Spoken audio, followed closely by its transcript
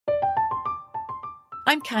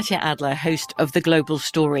I'm Katya Adler, host of The Global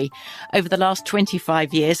Story. Over the last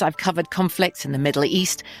 25 years, I've covered conflicts in the Middle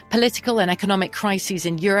East, political and economic crises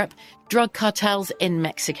in Europe, drug cartels in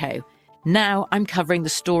Mexico. Now I'm covering the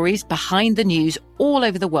stories behind the news all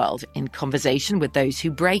over the world in conversation with those who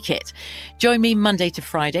break it. Join me Monday to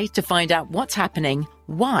Friday to find out what's happening,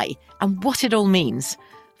 why, and what it all means.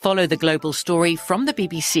 Follow The Global Story from the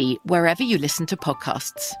BBC wherever you listen to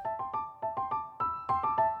podcasts.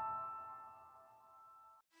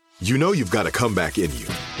 You know you've got a comeback in you.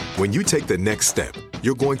 When you take the next step,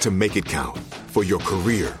 you're going to make it count. For your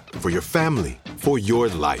career, for your family, for your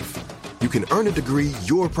life. You can earn a degree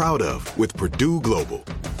you're proud of with Purdue Global.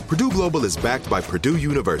 Purdue Global is backed by Purdue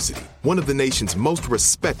University, one of the nation's most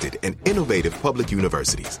respected and innovative public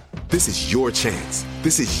universities. This is your chance.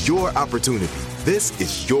 This is your opportunity. This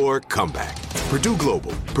is your comeback. Purdue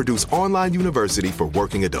Global, Purdue's online university for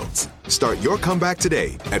working adults. Start your comeback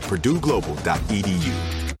today at purdueglobal.edu.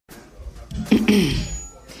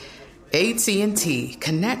 AT&T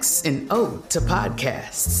connects an ode to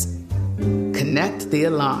podcasts. Connect the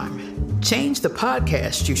alarm. Change the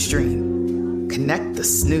podcast you stream. Connect the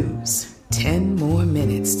snooze. 10 more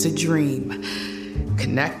minutes to dream.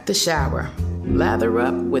 Connect the shower. Lather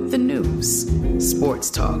up with the news. Sports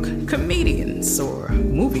talk, comedians, or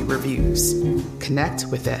movie reviews. Connect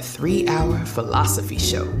with that 3-hour philosophy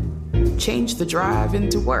show. Change the drive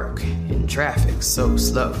into work in traffic so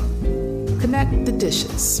slow. Connect the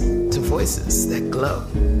dishes to voices that glow.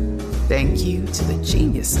 Thank you to the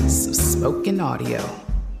geniuses of spoken audio.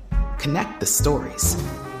 Connect the stories.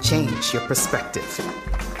 Change your perspective.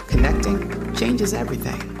 Connecting changes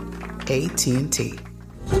everything. AT&T.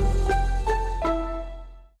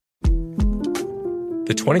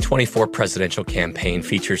 The 2024 presidential campaign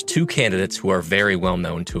features two candidates who are very well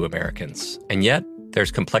known to Americans. And yet, there's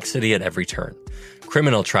complexity at every turn.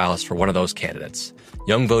 Criminal trials for one of those candidates.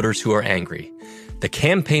 Young voters who are angry. The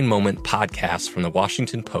Campaign Moment podcast from the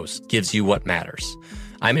Washington Post gives you what matters.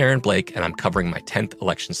 I'm Aaron Blake, and I'm covering my 10th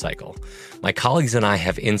election cycle. My colleagues and I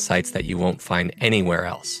have insights that you won't find anywhere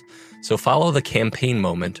else. So follow The Campaign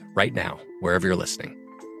Moment right now, wherever you're listening.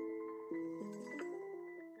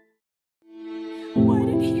 Why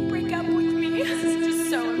did he break up with me? This is just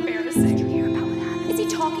so embarrassing. Did you hear about what happened? Is he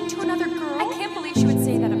talking to another girl? I can't believe she would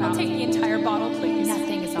say that about me. I'll take the entire bottle, please.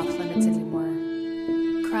 Nothing is off limits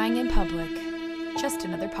anymore. Crying in public. Just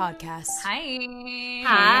another podcast. Hi.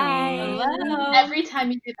 Hi. Hello. Every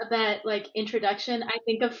time you do that introduction, I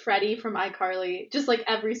think of Freddie from iCarly. Just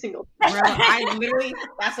every single time. Bro, I literally,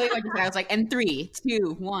 that's what I said. I was like, and 3,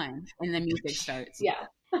 2, 1, and the music starts. Yeah.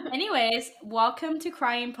 Anyways, welcome to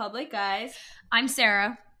Cry in Public, guys. I'm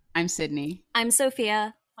Sarah. I'm Sydney. I'm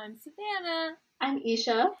Sophia. I'm Savannah. I'm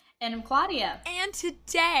Isha. And I'm Claudia. And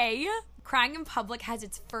today, Crying in Public has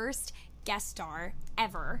its first guest star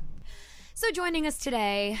ever. So joining us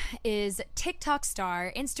today is TikTok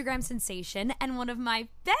star, Instagram sensation, and one of my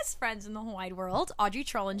best friends in the whole wide world, Audrey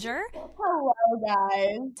Trollinger. Hello,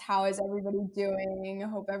 guys. How is everybody doing?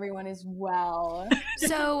 Hope everyone is well.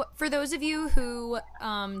 So for those of you who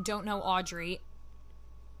don't know Audrey,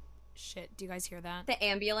 shit, do you guys hear that? The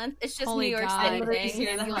ambulance. It's just Holy New York God, City.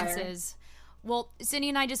 ambulances. Well, Sydney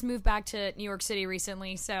and I just moved back to New York City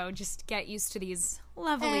recently, so just get used to these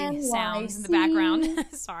lovely sounds in the background.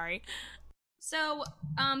 Sorry. So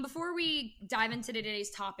before we dive into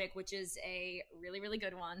today's topic, which is a really, really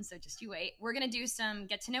good one, so just you wait, we're going to do some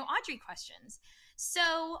get to know Audrey questions. So,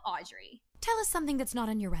 Audrey, tell us something that's not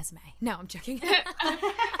on your resume. No, I'm joking.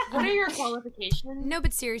 What are your qualifications? No,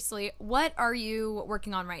 but seriously, what are you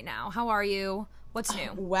working on right now? How are you? What's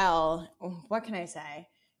new? Well, what can I say?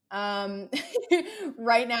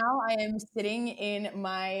 Right now, I am sitting in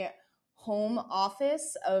my home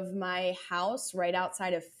office of my house right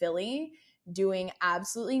outside of Philly, doing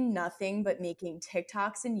absolutely nothing but making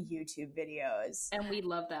TikToks and YouTube videos. And we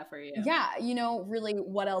love that for you. Yeah, really,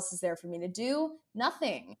 what else is there for me to do?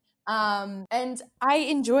 Nothing. And I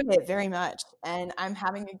enjoy it very much, and I'm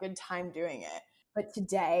having a good time doing it. But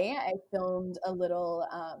today I filmed a little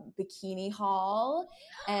bikini haul,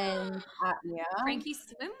 and Frankie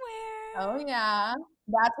swimwear. Oh yeah,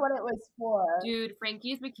 that's what it was for. Dude,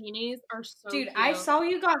 Frankie's bikinis are so Dude, cute. I saw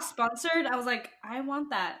you got sponsored. I was like, I want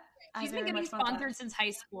that. She's been getting sponsored since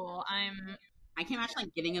high school. I can't imagine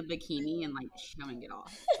getting a bikini and showing it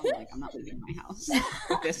off. I'm like, I'm not leaving my house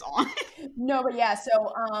with this on. No, but yeah,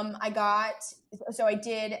 so I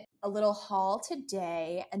did a little haul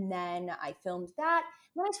today, and then I filmed that.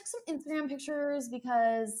 And then I took some Instagram pictures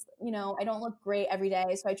because, I don't look great every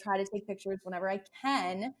day, so I try to take pictures whenever I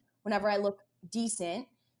can, whenever I look decent.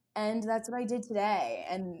 And that's what I did today.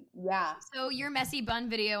 And yeah. So your messy bun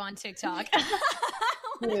video on TikTok.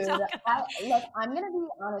 Dude, look, I'm going to be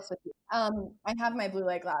honest with you. I have my blue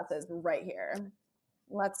light glasses right here.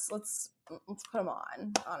 Let's put them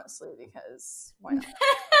on, honestly, because why not?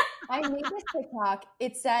 I made this TikTok.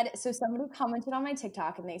 It said, so somebody commented on my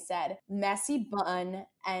TikTok and they said, messy bun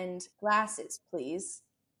and glasses, please.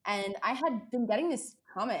 And I had been getting this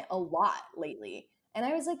comment a lot lately. And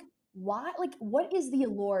I was like, why? Like, what is the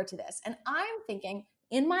allure to this? And I'm thinking,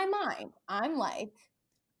 in my mind, I'm like,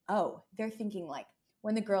 oh, they're thinking like,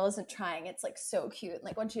 when the girl isn't trying, it's like so cute.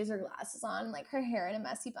 Like when she has her glasses on, like her hair in a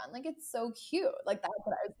messy bun, like it's so cute. Like that's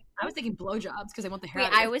what I was thinking. I was thinking blowjobs because I want the hair.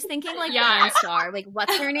 Wait, I was thinking like porn star. Like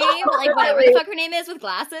what's her name? Like whatever the fuck her name is with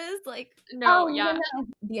glasses. Like no.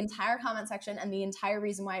 The entire comment section and the entire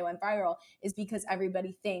reason why I went viral is because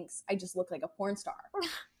everybody thinks I just look like a porn star.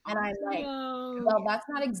 And I'm like, well, that's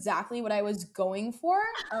not exactly what I was going for.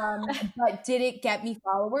 But did it get me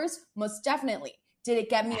followers? Most definitely. Did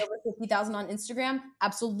it get me over 50,000 on Instagram?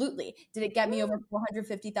 Absolutely. Did it get me over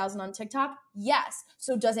 450,000 on TikTok? Yes.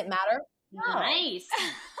 So does it matter? No. Nice.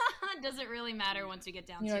 Does it really matter once we get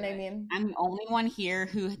down to it? You know what I mean? I'm the only one here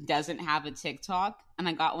who doesn't have a TikTok, and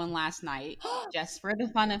I got one last night just for the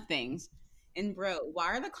fun of things. And bro, why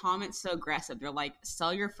are the comments so aggressive? They're like,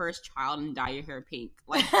 sell your first child and dye your hair pink.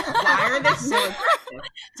 Like, why are they so aggressive?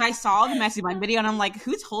 So I saw the messy bun video and I'm like,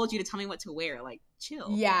 who told you to tell me what to wear? Like, chill.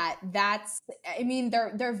 Yeah,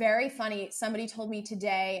 they're very funny. Somebody told me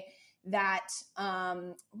today that,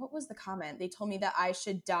 what was the comment? They told me that I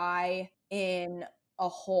should die in a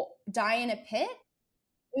pit?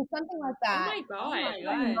 It was something like that. Oh my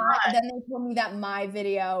god. Then they told me that my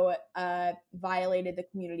video violated the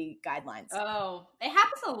community guidelines. Oh, it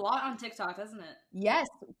happens a lot on TikTok, doesn't it? Yes,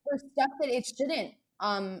 for stuff that it shouldn't.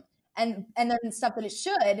 And then stuff that it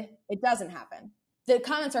should, it doesn't happen. The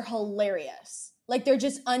comments are hilarious. Like they're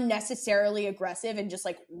just unnecessarily aggressive and just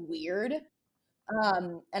like weird.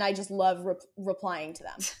 And I just love replying to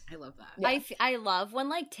them. I love that. Yeah. I love when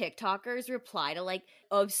like TikTokers reply to like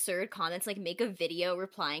absurd comments, like make a video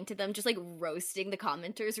replying to them, just like roasting the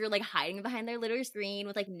commenters who are like hiding behind their little screen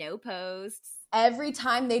with like no posts. Every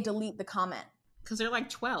time they delete the comment. Because they're like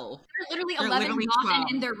 12. They're literally 11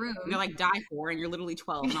 in their room. And they're like, die for, and you're literally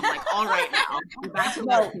 12. And I'm like, all right now. Back to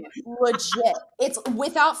no, legit. It's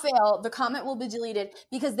without fail, the comment will be deleted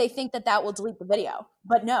because they think that will delete the video.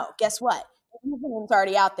 But no, guess what? It's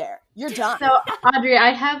already out there. You're done. So, Audrey,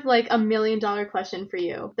 I have like $1 million question for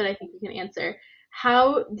you that I think you can answer.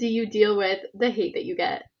 How do you deal with the hate that you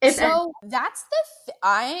get? That's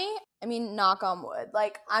I mean, knock on wood.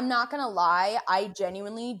 Like, I'm not gonna lie, I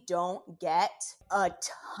genuinely don't get a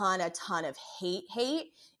ton of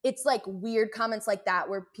hate. It's like weird comments like that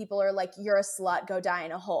where people are like, you're a slut, go die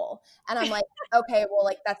in a hole. And I'm like, okay, well,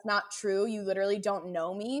 like, that's not true. You literally don't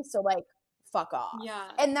know me. So, like, fuck off.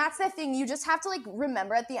 Yeah. And that's the thing. You just have to like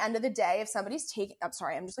remember at the end of the day, if somebody's I'm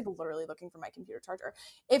sorry, I'm just like literally looking for my computer charger.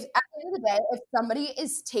 If at the end of the day, if somebody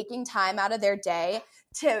is taking time out of their day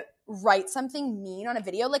to write something mean on a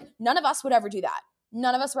video, like none of us would ever do that.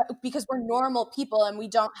 None of us, because we're normal people and we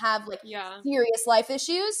don't have like serious life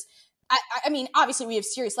issues. I mean, obviously we have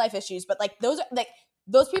serious life issues, but like those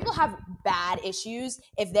people have bad issues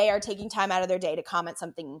if they are taking time out of their day to comment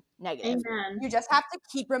something negative. Amen. You just have to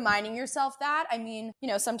keep reminding yourself that. I mean, you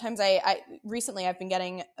know, sometimes recently I've been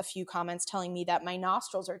getting a few comments telling me that my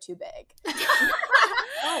nostrils are too big.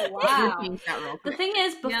 Oh, wow. The thing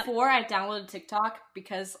is, before I downloaded TikTok,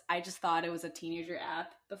 because I just thought it was a teenager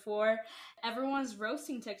app before, everyone's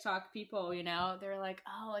roasting TikTok people, you know? They're like,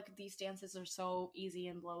 oh, like, these dances are so easy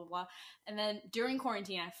and blah, blah, blah. And then during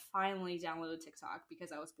quarantine, I finally downloaded TikTok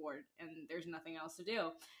because I was bored and there's nothing else to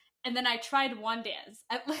do. And then I tried one dance.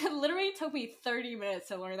 It literally took me 30 minutes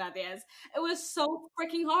to learn that dance. It was so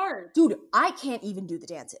freaking hard. Dude, I can't even do the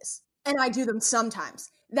dances. And I do them sometimes.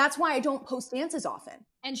 That's why I don't post dances often.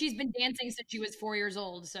 And she's been dancing since she was 4 years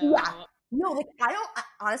old, so... Yeah. No, like,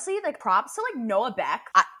 honestly, like, props to, like, Noah Beck.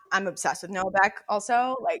 I'm obsessed with Noah Beck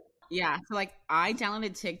also. Like... Yeah, so, like, I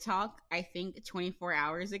downloaded TikTok, I think, 24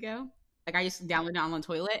 hours ago. Like, I just downloaded it on the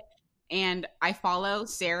toilet. And I follow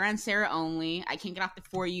Sarah and Sarah only. I can't get off the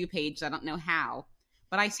For You page. I don't know how.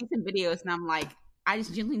 But I see some videos, and I'm like, I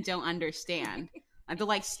just genuinely don't understand. Like, they'll,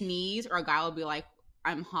 like, sneeze, or a guy will be like,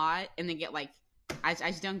 I'm hot, and they get, like, I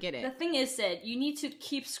just don't get it. The thing is, Sid, you need to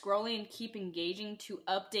keep scrolling and keep engaging to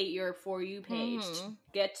update your For You page to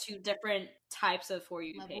get to different types of For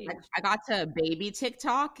You page. I got to baby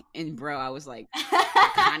TikTok, and bro, I was like,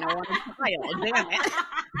 I kind of want a child. Damn it.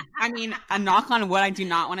 I mean, a knock on wood, I do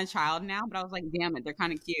not want a child now, but I was like, damn it, they're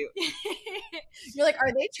kind of cute. You're like,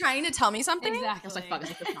 are they trying to tell me something? Exactly. I was like, fuck,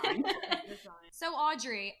 is it the sign? So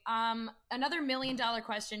Audrey, another $1 million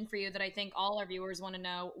question for you that I think all our viewers want to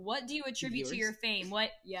know. What do you attribute to your fame?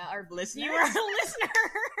 Our listeners?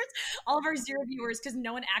 All of our 0 viewers, because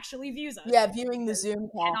no one actually views us. Yeah, viewing the Zoom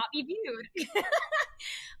call. Cannot be viewed.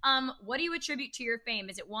 What do you attribute to your fame?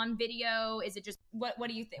 Is it one video? Is it just, what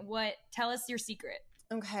do you think? Tell us your secret.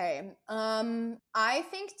 Okay. I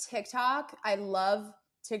think TikTok, I love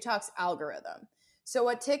TikTok's algorithm. So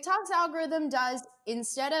what TikTok's algorithm does,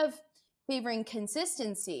 instead of favoring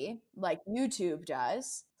consistency like YouTube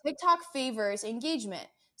does, TikTok favors engagement.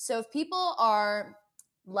 So if people are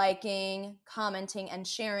liking, commenting, and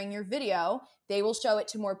sharing your video, they will show it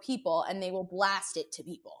to more people and they will blast it to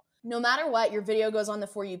people. No matter what, your video goes on the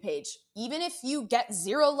For You page. Even if you get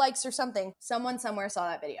 0 likes or something, someone somewhere saw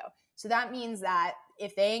that video. So that means that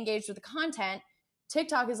if they engage with the content,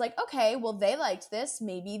 TikTok is like, okay, well, they liked this.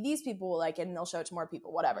 Maybe these people will like it and they'll show it to more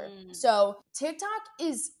people, whatever. So TikTok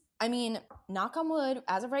is, I mean, knock on wood,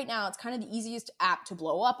 as of right now, it's kind of the easiest app to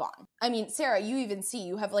blow up on. I mean, Sarah, you even see,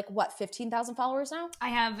 you have 15,000 followers now? I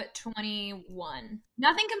have 21.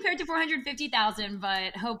 Nothing compared to 450,000,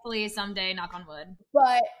 but hopefully someday, knock on wood.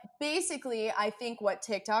 But basically, I think what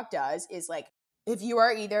TikTok does is if you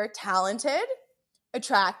are either talented,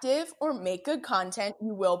 attractive, or make good content,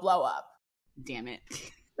 you will blow up. Damn it.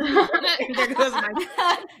 There goes my...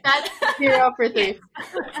 That's 0 for 3.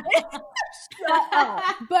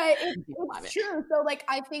 But it's true. So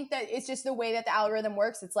I think that it's just the way that the algorithm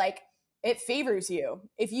works. It's it favors you.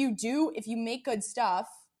 If you make good stuff,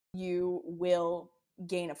 you will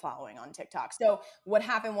gain a following on TikTok. So what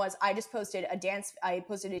happened was I posted a dance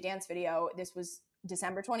video. This was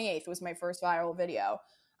December 28th. was my first viral video.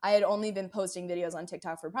 I had only been posting videos on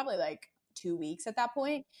TikTok for probably 2 weeks at that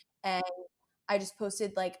point. And I just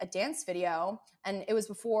posted a dance video, and it was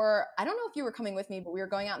before, I don't know if you were coming with me, but we were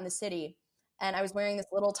going out in the city, and I was wearing this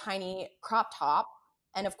little tiny crop top,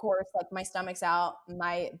 and of course, my stomach's out,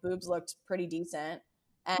 my boobs looked pretty decent,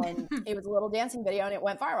 and it was a little dancing video, and it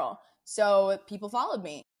went viral. So people followed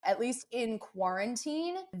me. At least in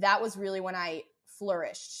quarantine, that was really when I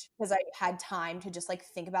flourished, because I had time to just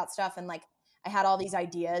think about stuff, and I had all these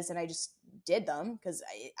ideas, and I just did them because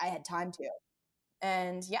I had time to.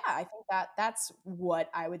 And yeah, I think that's what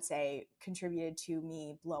I would say contributed to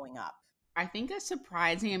me blowing up. I think a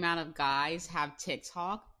surprising amount of guys have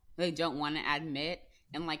TikTok they don't want to admit.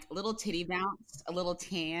 And a little titty bounce, a little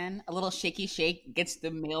tan, a little shaky shake gets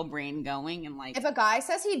the male brain going. And if a guy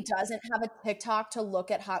says he doesn't have a TikTok to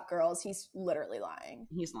look at hot girls, he's literally lying.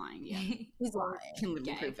 He's lying, yeah. He's lying. Can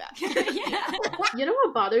literally prove that. You know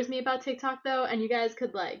what bothers me about TikTok though, and you guys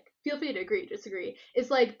could feel free to agree, disagree, is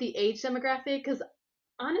the age demographic, because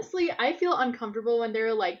honestly, I feel uncomfortable when there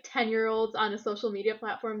are 10-year-olds on a social media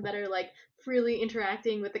platform that are freely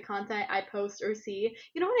interacting with the content I post or see.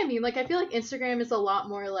 You know what I mean? I feel Instagram is a lot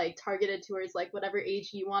more targeted towards whatever age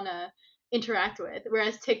you want to interact with,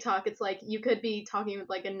 whereas TikTok, it's you could be talking with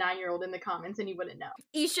a 9-year-old in the comments and you wouldn't know.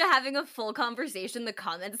 Isha having a full conversation in the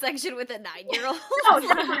comment section with a 9-year-old.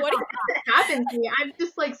 It happens to me. I've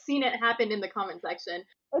just seen it happen in the comment section.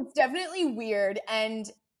 It's definitely weird, and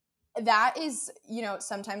that is,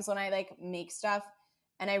 sometimes when I make stuff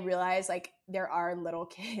and I realize there are little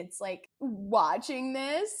kids watching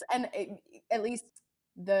this, and at least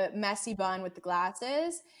the messy bun with the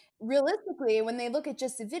glasses, realistically, when they look at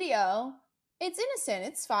just the video, it's innocent,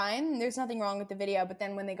 it's fine, there's nothing wrong with the video. But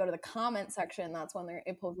then when they go to the comment section, that's when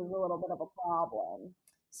it poses a little bit of a problem.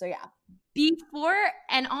 So yeah. Before,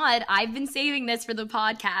 and Odd, I've been saving this for the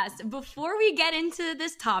podcast. Before we get into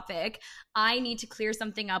this topic, I need to clear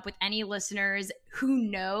something up with any listeners who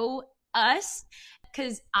know us,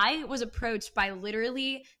 because I was approached by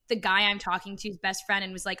literally the guy I'm talking to's best friend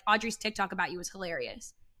and was like, Audrey's TikTok about you was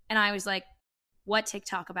hilarious. And I was like, what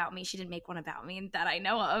TikTok about me? She didn't make one about me that I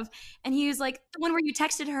know of. And he was like, the one where you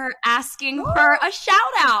texted her asking her a shout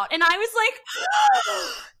out. And I was like,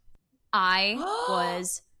 I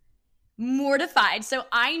was mortified. So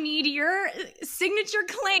I need your signature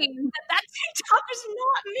claim that TikTok is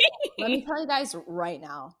not me. Let me tell you guys right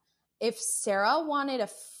now, if Sarah wanted a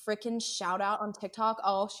freaking shout out on TikTok,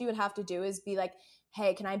 all she would have to do is be like,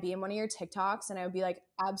 hey, can I be in one of your TikToks? And I would be like,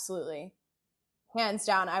 absolutely. Hands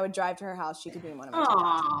down, I would drive to her house. She could be in one of my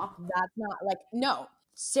TikToks. That's not no.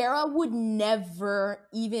 Sarah would never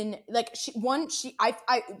even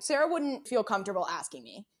Sarah wouldn't feel comfortable asking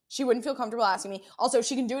me. She wouldn't feel comfortable asking me. Also,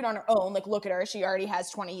 she can do it on her own. Look at her. She already has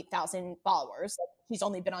 20,000 followers. She's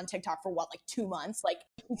only been on TikTok for 2 months.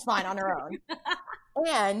 She's fine on her own.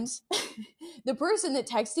 And the person that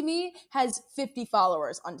texted me has 50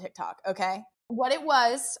 followers on TikTok, okay? What it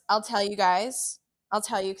was, I'll tell you guys. I'll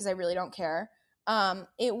tell you because I really don't care.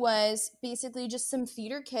 It was basically just some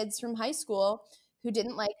theater kids from high school who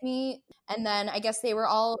didn't like me. And then I guess they were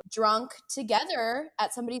all drunk together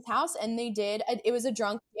at somebody's house, and it was a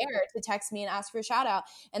drunk dare to text me and ask for a shout out.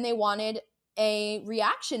 And they wanted a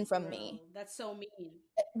reaction from me. That's so mean.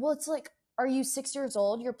 Well, it's like, are you 6 years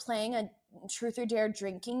old? You're playing a truth or dare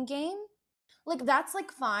drinking game? Like, that's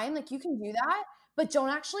like fine. Like, you can do that, but don't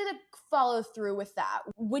actually like follow through with that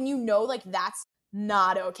when you know like that's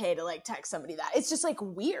not okay to like text somebody that. It's just like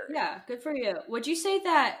weird. Yeah, good for you. Would you say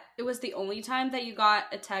that it was the only time that you got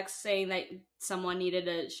a text saying that someone needed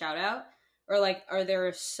a shout out? Or like, are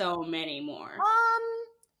there so many more?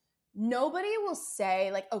 Nobody will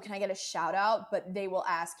say like, oh, can I get a shout out? But they will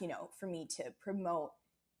ask, for me to promote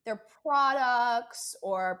their products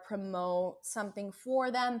or promote something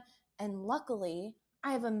for them. And luckily,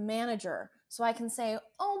 I have a manager. So I can say,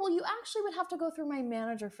 oh, well, you actually would have to go through my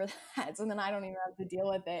manager for that. So then I don't even have to deal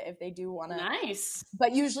with it if they do want to. Nice.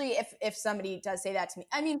 But usually if somebody does say that to me,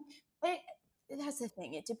 I mean, that's the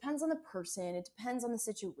thing. It depends on the person. It depends on the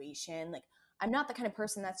situation. Like, I'm not the kind of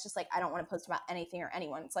person that's just like, I don't want to post about anything or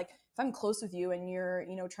anyone. It's like, if I'm close with you and you're,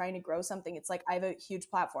 trying to grow something, it's like, I have a huge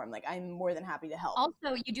platform. Like, I'm more than happy to help.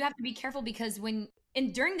 Also, you do have to be careful because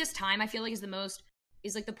during this time, I feel like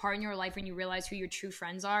is like the part in your life when you realize who your true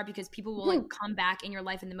friends are, because people will like come back in your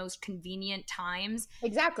life in the most convenient times.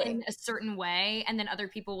 Exactly. In a certain way. And then other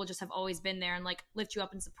people will just have always been there and like lift you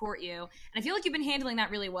up and support you. And I feel like you've been handling that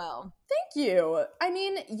really well. Thank you. I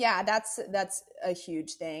mean, yeah, that's a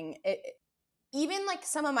huge thing. Even like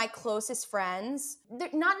some of my closest friends, they're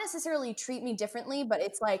not necessarily treat me differently, but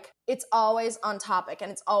it's like, it's always on topic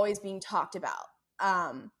and it's always being talked about.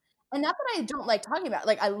 And not that I don't like talking about it.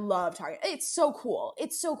 Like, I love talking. It's so cool.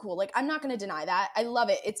 It's so cool. Like, I'm not going to deny that. I love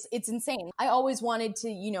it. It's insane. I always wanted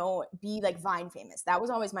to, be like Vine famous. That was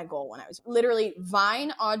always my goal when I was literally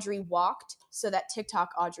Vine Audrey walked so that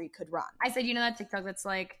TikTok Audrey could run. I said, that TikTok that's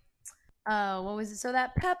like, what was it? So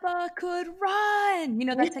that Peppa could run.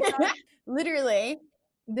 That TikTok? Literally,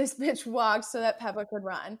 this bitch walked so that Peppa could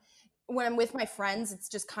run. When I'm with my friends, it's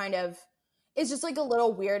just like a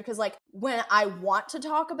little weird because like when I want to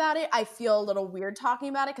talk about it, I feel a little weird talking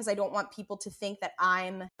about it because I don't want people to think that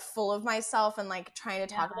I'm full of myself and like trying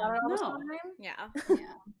to talk about it all the time. Yeah.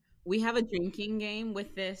 We have a drinking game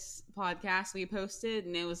with this podcast we posted,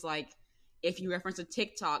 and it was like, if you reference a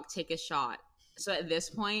TikTok, take a shot. So at this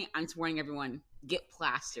point, I'm just warning everyone, get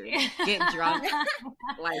plastered, get drunk.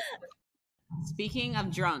 Like, speaking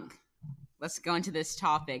of drunk, let's go into this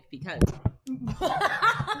topic because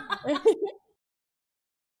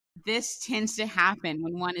this tends to happen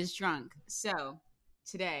when one is drunk. So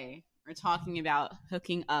today we're talking about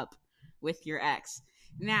hooking up with your ex.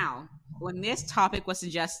 Now, when this topic was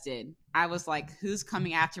suggested, I was like, who's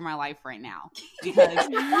coming after my life right now? Because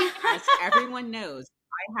as everyone knows,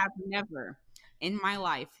 I have never in my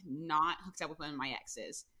life not hooked up with one of my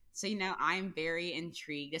exes. So, I'm very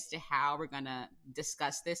intrigued as to how we're going to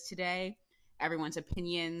discuss this today, everyone's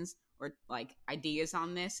opinions or like ideas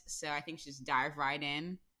on this. So I think just dive right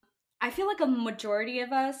in. I feel like a majority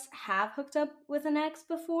of us have hooked up with an ex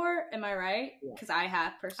before. Am I right? Because I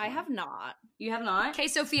have personally. I have not. You have not? Okay,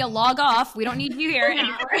 Sophia, log off. We don't need you here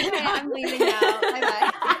anymore. Okay, I'm leaving now.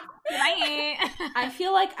 Bye-bye. Bye. I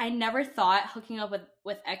feel like I never thought hooking up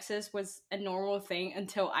with exes was a normal thing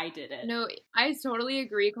until I did it. No, I totally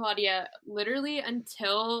agree, Claudia. Literally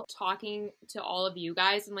until talking to all of you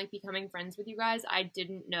guys and like becoming friends with you guys, I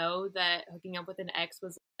didn't know that hooking up with an ex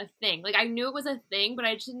was a thing. Like, I knew it was a thing, but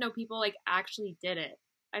I just didn't know people like actually did it.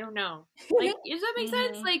 I don't know. Like, does that make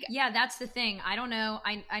sense? Like, yeah, that's the thing. I don't know.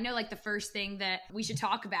 I know like the first thing that we should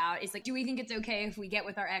talk about is like, do we think it's okay if we get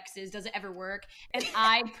with our exes? Does it ever work? And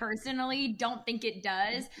I personally don't think it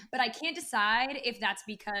does, but I can't decide if that's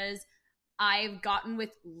because I've gotten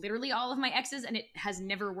with literally all of my exes and it has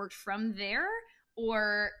never worked from there,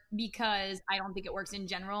 or because I don't think it works in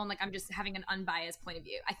general and like I'm just having an unbiased point of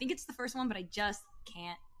view. I think it's the first one, but I just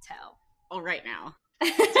can't tell. All right now.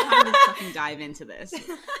 It's time to fucking dive into this.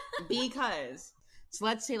 Because, so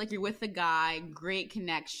let's say like you're with a guy, great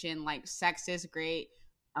connection, like sex is great,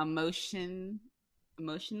 emotion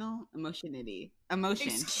with an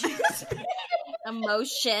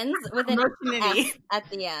S at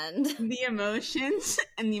the end. The emotions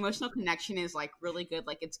and the emotional connection is like really good,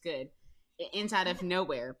 like it's good. It ends out of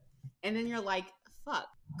nowhere. And then you're like, fuck,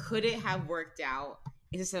 could it have worked out?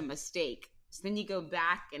 Is this a mistake? So then you go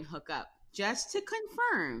back and hook up just to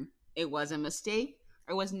confirm it was a mistake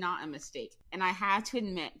or was not a mistake. And I have to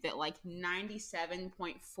admit that like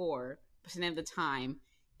 97.4% of the time,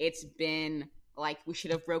 it's been like we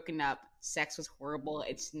should have broken up, sex was horrible,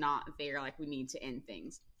 it's not there, like we need to end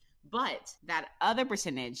things. But that other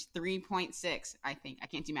percentage, 3.6, I think, I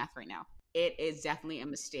can't do math right now, it is definitely a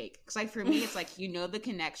mistake. Because like for me, it's like, you know the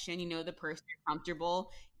connection, you know the person, you're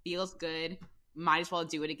comfortable, feels good, might as well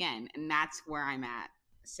do it again. And that's where I'm at.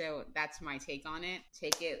 So that's my take on it.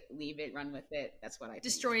 Take it, leave it, run with it. That's what I think.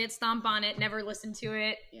 Destroy it, stomp on it, never listen to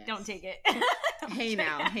it. Yes. Don't take it. Hey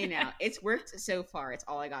now. It's worked so far. It's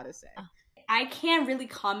all I gotta say. I can't really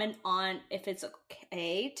comment on if it's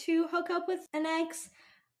okay to hook up with an ex,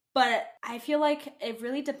 but I feel like it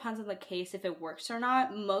really depends on the case if it works or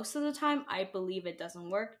not. Most of the time, I believe it doesn't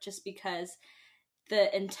work just because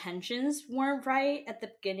the intentions weren't right at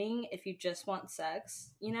the beginning if you just want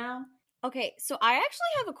sex, you know? Okay, so I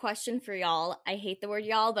actually have a question for y'all. I hate the word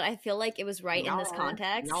y'all, but I feel like it was right in this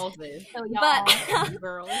context. Y'all this. So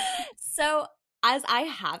y'all. So as I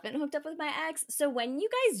haven't hooked up with my ex, so when you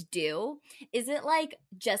guys do, is it like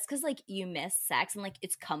just because like you miss sex and like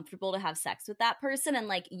it's comfortable to have sex with that person and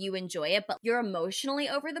like you enjoy it, but you're emotionally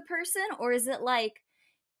over the person? Or is it like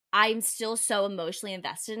I'm still so emotionally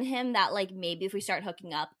invested in him that like maybe if we start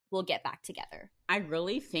hooking up, we'll get back together? I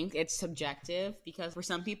really think it's subjective because for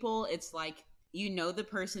some people, it's like you know the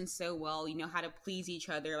person so well, you know how to please each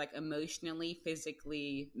other, like emotionally,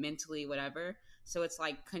 physically, mentally, whatever. So it's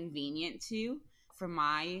like convenient to. From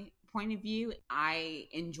my point of view, I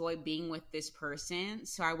enjoy being with this person,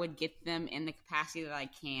 so I would get them in the capacity that I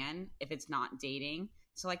can if it's not dating.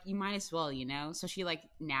 So like you might as well, you know? So she like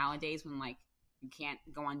nowadays when like you can't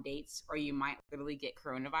go on dates or you might literally get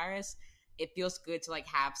coronavirus, it feels good to like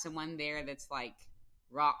have someone there that's like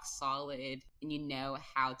rock solid and you know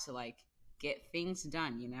how to like get things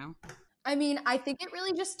done, you know? I mean, I think it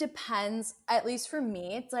really just depends, at least for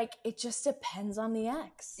me, it's like, it just depends on the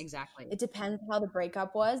ex. Exactly. It depends how the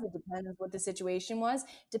breakup was. It depends what the situation was.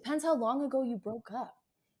 Depends how long ago you broke up.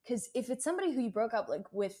 Because if it's somebody who you broke up like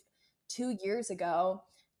with 2 years ago,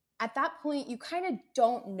 at that point, you kind of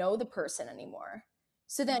don't know the person anymore.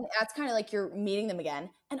 So then that's kind of like you're meeting them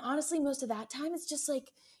again. And honestly, most of that time, it's just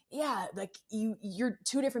like, yeah, like you're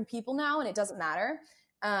two different people now and it doesn't matter.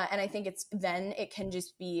 And I think it can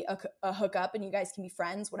just be a hookup and you guys can be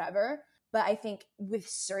friends, whatever. But I think with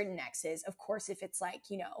certain exes, of course, if it's like,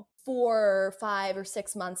 4, 5, or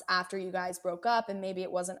 6 months after you guys broke up and maybe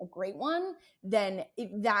it wasn't a great one, then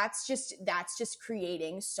that's just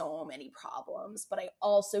creating so many problems. But I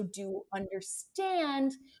also do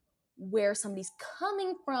understand where somebody's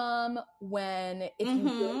coming from if you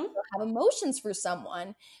really have emotions for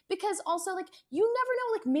someone, because also like you never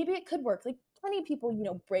know, like maybe it could work. Like plenty of people,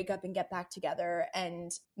 break up and get back together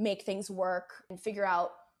and make things work and figure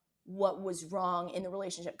out what was wrong in the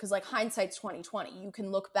relationship. Because like hindsight's 20/20. You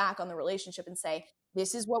can look back on the relationship and say,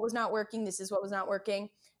 this is what was not working. This is what was not working.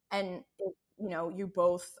 And if, you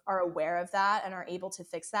both are aware of that and are able to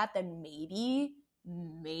fix that, then maybe,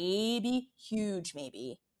 huge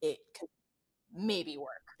maybe, it could maybe work.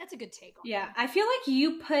 That's a good take on Yeah, I feel like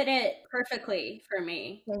you put it perfectly for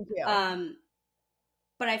me. Thank you.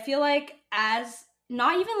 But I feel like as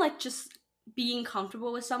not even like just being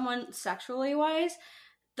comfortable with someone sexually wise,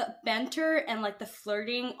 the banter and like the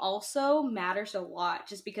flirting also matters a lot,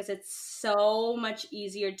 just because it's so much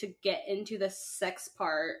easier to get into the sex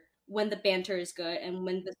part when the banter is good and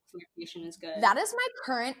when the flirtation is good. That is my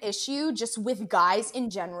current issue just with guys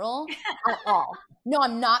in general at all. No,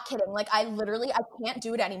 I'm not kidding. Like I can't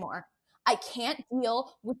do it anymore. I can't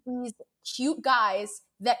deal with these cute guys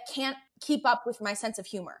that can't keep up with my sense of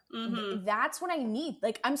humor. Mm-hmm. That's what I need.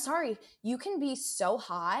 Like, I'm sorry. You can be so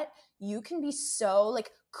hot. You can be so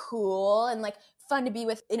like cool and like fun to be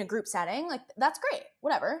with in a group setting. Like that's great.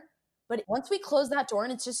 Whatever. But once we close that door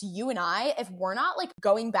and it's just you and I, if we're not like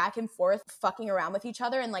going back and forth, fucking around with each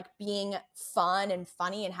other and like being fun and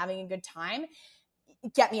funny and having a good time,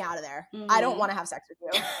 get me out of there. Mm-hmm. I don't want to have sex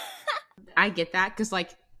with you. I get that because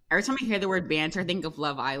like every time I hear the word banter, I think of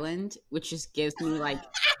Love Island, which just gives me like,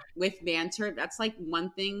 with banter, that's like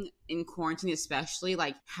one thing in quarantine, especially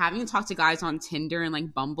like having to talk to guys on Tinder and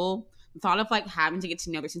like Bumble. The thought of like having to get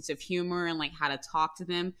to know their sense of humor and like how to talk to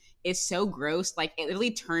them is so gross. Like it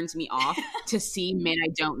literally turns me off to see men I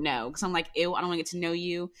don't know, because I'm like, ew, I don't want to get to know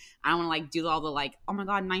you. I don't want to like do all the like, oh my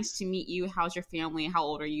god, nice to meet you, how's your family, how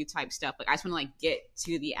old are you type stuff. Like I just want to like get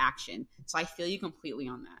to the action. So I feel you completely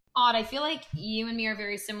on that. Odd, I feel like you and me are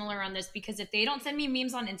very similar on this, because if they don't send me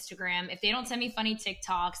memes on Instagram, if they don't send me funny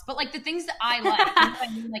TikToks, but like the things that I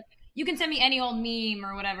like you can send me any old meme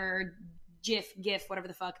or whatever, GIF, whatever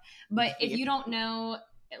the fuck. But if you don't know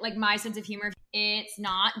like my sense of humor, it's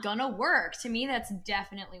not gonna work. To me, that's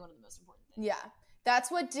definitely one of the most important things. Yeah. That's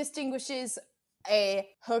what distinguishes a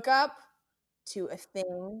hookup to a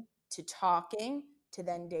thing to talking to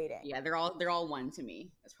then dating. Yeah, they're all one to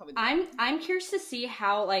me. That's probably. I'm curious to see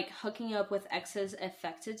how like hooking up with exes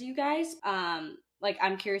affected you guys. Like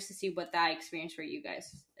I'm curious to see what that experience for you guys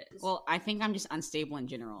is. Well, I think I'm just unstable in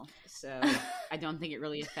general, so I don't think it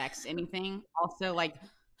really affects anything. Also, like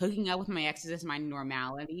hooking up with my exes is my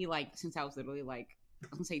normality. Like since I was literally like, I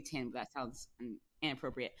was gonna say 10, but that sounds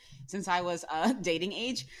inappropriate. Since I was dating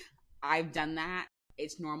age, I've done that.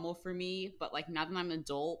 It's normal for me, but like now that I'm an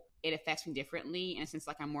adult, it affects me differently. And since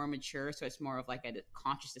like I'm more mature, so it's more of like a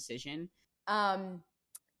conscious decision.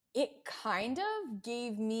 It kind of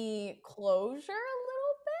gave me closure a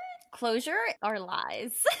little bit. Closure or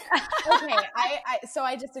lies? Okay, so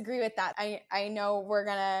I disagree with that. I know we're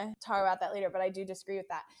gonna talk about that later, but I do disagree with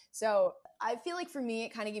that. So I feel like for me,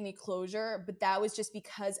 it kind of gave me closure, but that was just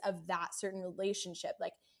because of that certain relationship.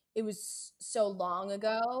 Like it was so long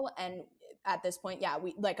ago, and at this point, yeah,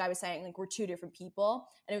 we, like I was saying, like we're two different people,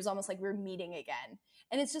 and it was almost like we're meeting again.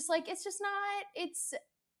 And it's just like, it's just not, it's,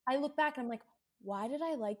 I look back and I'm like, why did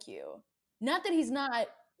I like you? Not that he's not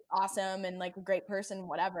awesome and like a great person,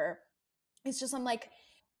 whatever. It's just, I'm like,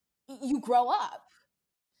 you grow up.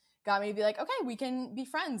 Got me to be like, okay, we can be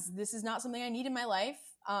friends. This is not something I need in my life.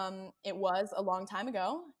 It was a long time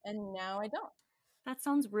ago, and now I don't. That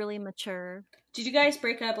sounds really mature. Did you guys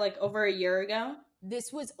break up like over a year ago?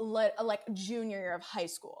 This was like junior year of high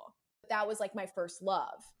school. That was like my first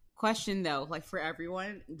love. Question though, like for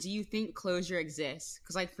everyone, do you think closure exists?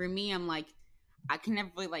 Because like for me, I'm like, I can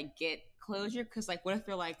never really like get closure because like what if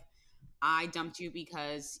they're like, I dumped you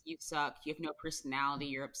because you suck, you have no personality,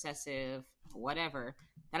 you're obsessive, whatever.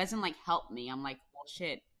 That doesn't like help me. I'm like, well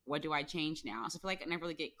shit, what do I change now? So I feel like I never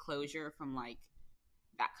really get closure from like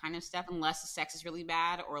that kind of stuff unless the sex is really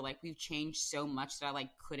bad or like we've changed so much that I like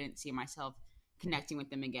couldn't see myself connecting with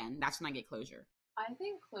them again. That's when I get closure. I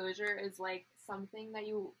think closure is like something that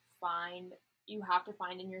you have to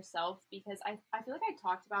find in yourself, because I feel like I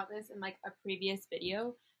talked about this in like a previous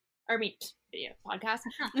video podcast,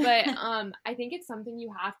 but I think it's something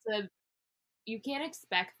you can't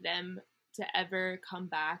expect them to ever come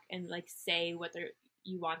back and like say what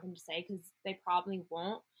you want them to say, because they probably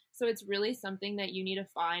won't. So it's really something that you need to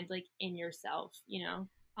find like in yourself, you know?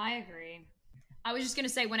 I agree. I was just going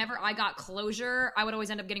to say, whenever I got closure, I would always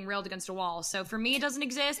end up getting railed against a wall. So for me, it doesn't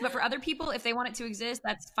exist. But for other people, if they want it to exist,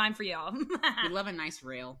 that's fine for y'all. We love a nice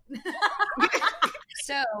rail.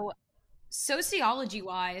 So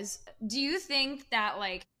sociology-wise, do you think that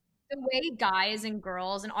like the way guys and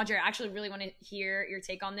girls, and Audrey, I actually really want to hear your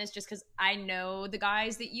take on this just because I know the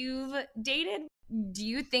guys that you've dated. Do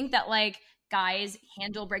you think that like guys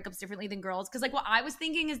handle breakups differently than girls? Because like what I was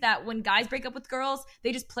thinking is that when guys break up with girls,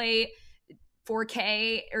 they just play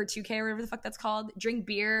 4K or 2K or whatever the fuck that's called, drink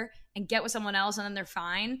beer and get with someone else and then they're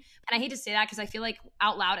fine. And I hate to say that because I feel like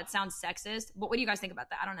out loud it sounds sexist, but what do you guys think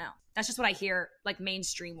about that? I don't know. That's just what I hear like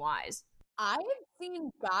mainstream wise. I've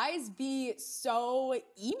seen guys be so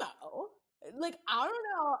emo. Like, I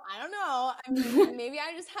don't know. I mean, maybe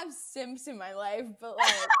I just have simps in my life, but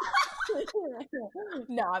like,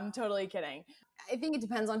 no, I'm totally kidding. I think it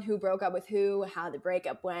depends on who broke up with who, how the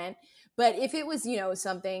breakup went. But if it was,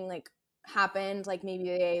 something like happened, like maybe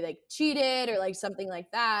they like cheated or like something like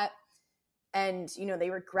that, and they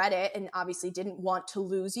regret it and obviously didn't want to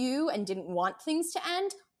lose you and didn't want things to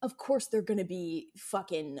end, of course they're gonna be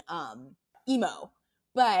fucking emo.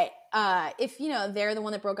 But if they're the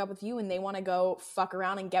one that broke up with you and they want to go fuck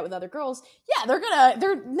around and get with other girls, yeah,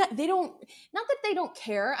 they don't, not that they don't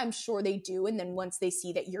care, I'm sure they do, and then once they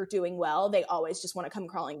see that you're doing well, they always just want to come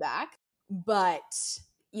crawling back. But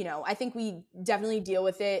I think we definitely deal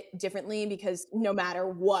with it differently because no matter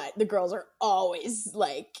what, the girls are always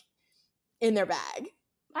like in their bag.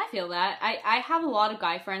 I feel that. I have a lot of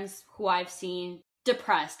guy friends who I've seen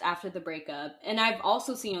depressed after the breakup, and I've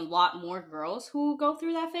also seen a lot more girls who go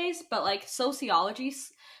through that phase, but like sociological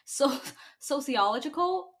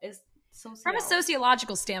is from a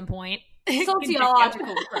sociological standpoint.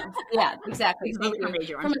 Sociological yeah, exactly.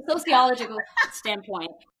 From a sociological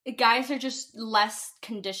standpoint, guys are just less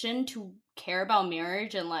conditioned to care about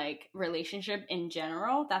marriage and like relationship in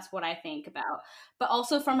general. That's what I think about. But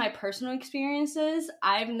also from my personal experiences,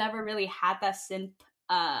 I've never really had that simp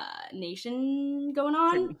nation going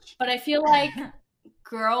on, but I feel like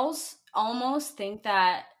girls almost think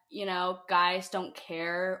that guys don't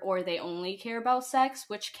care or they only care about sex,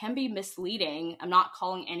 which can be misleading. I'm not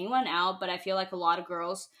calling anyone out, but I feel like a lot of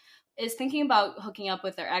girls is thinking about hooking up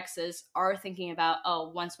with their exes are thinking about, oh,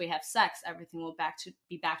 once we have sex, everything will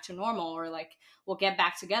be back to normal, or like we'll get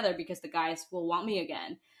back together because the guys will want me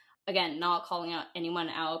again. Not calling out anyone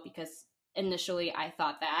out because initially I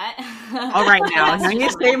thought that. All right, now you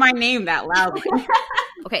say my name that loudly.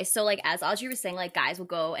 Okay, so like as Audrey was saying, like guys will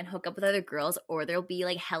go and hook up with other girls, or there'll be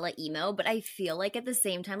like hella emo. But I feel like at the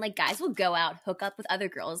same time, like guys will go out, hook up with other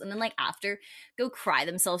girls, and then like after go cry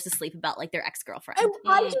themselves to sleep about like their ex-girlfriend.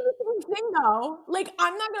 I do the same thing though. Like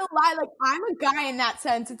I'm not gonna lie, like I'm a guy in that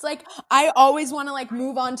sense. It's like I always want to like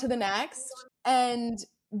move on to the next, and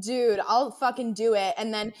dude, I'll fucking do it.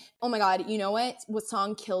 And then, oh my God, you know what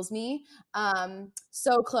song kills me?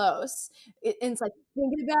 So Close. It's like,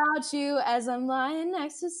 thinking about you as I'm lying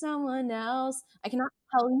next to someone else. I cannot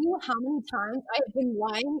tell you how many times I've been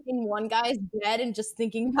lying in one guy's bed and just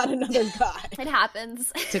thinking about another guy. It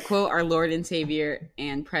happens. To quote our Lord and Savior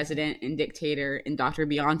and President and Dictator and Dr.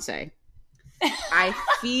 Beyonce, I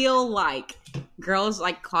feel like girls,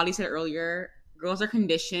 like Claudia said earlier, girls are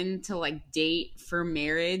conditioned to like date for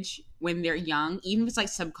marriage when they're young, even if it's like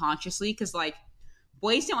subconsciously, because like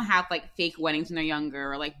boys don't have like fake weddings when they're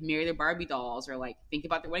younger, or like marry their Barbie dolls, or like think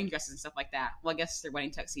about their wedding dresses and stuff like that. Well, I guess their wedding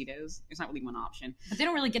tuxedos. It's not really one option. But they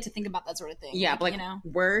don't really get to think about that sort of thing. Yeah, but like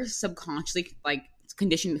we're subconsciously like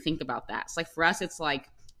conditioned to think about that. So like for us, it's like,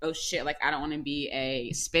 oh shit, like I don't want to be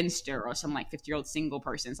a spinster or some like 50-year-old single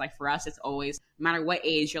person. It's like for us, it's always, no matter what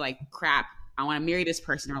age, you're like, crap, I want to marry this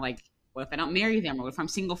person, or like, what if I don't marry them? Or what if I'm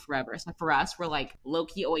single forever? So for us, we're like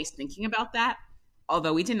low-key always thinking about that,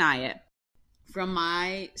 although we deny it. From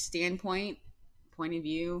my point of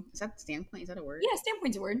view, is that standpoint? Is that a word? Yeah,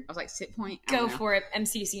 standpoint's a word. I was like, sit point? Go for it,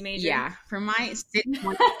 MCC major. Yeah, from my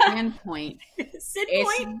standpoint. Sid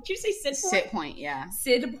point? Did you say Sid point? Sid point, yeah.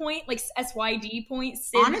 Sid point? Like SYD point?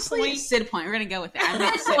 Sid Honestly, point? Sid point. We're going to go with it. I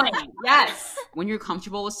meant Sid point. Yes. When you're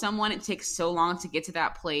comfortable with someone, it takes so long to get to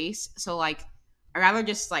that place. So like, I'd rather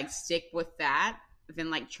just like stick with that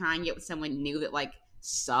than like try and get with someone new that like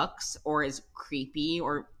sucks or is creepy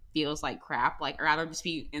or feels like crap. Like, I'd rather just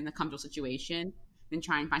be in the comfortable situation than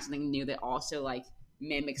try and find something new that also like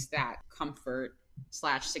mimics that comfort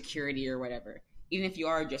 / security or whatever. Even if you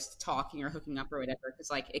are just talking or hooking up or whatever,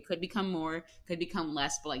 because like it could become more, could become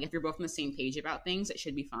less, but like if you're both on the same page about things, it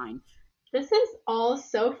should be fine. This is all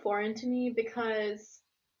so foreign to me because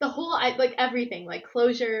the whole, like everything, like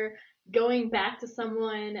closure, going back to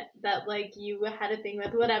someone that like you had a thing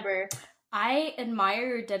with, whatever. I admire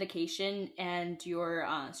your dedication and your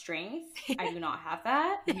strength. I do not have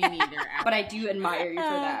that. Me neither. But I do admire you for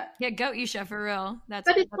that. Yeah, go Isha, for real. But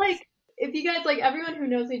it's like, if you guys, like everyone who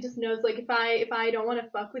knows me just knows, like if I don't want to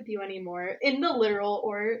fuck with you anymore, in the literal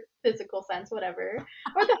or physical sense, whatever,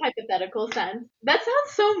 or the hypothetical sense, that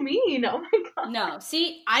sounds so mean. Oh my God. No,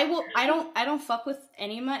 see, I don't fuck with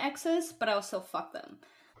any of my exes, but I'll still fuck them.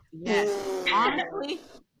 Yes. Honestly.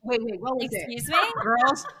 Wait, what was Excuse it? me?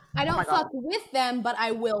 Girls, I don't fuck with them, but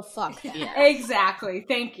I will fuck them. Yeah. Exactly.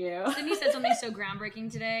 Thank you. Sydney said something so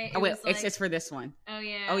groundbreaking today. Oh wait, it's for this one. Oh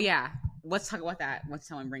yeah. Oh yeah. Let's talk about that once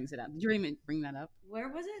someone brings it up. Did you even bring that up? Where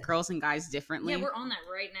was it? Girls and guys differently. Yeah, we're on that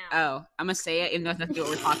right now. Oh, I'm gonna say it even though that's not what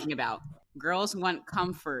we're talking about. Girls want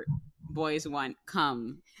comfort. Boys want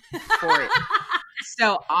comfort.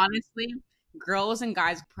 So honestly, girls and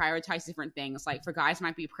guys prioritize different things. Like for guys, it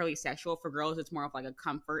might be purely sexual. For girls, it's more of like a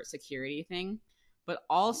comfort, security thing. But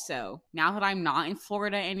also, now that I'm not in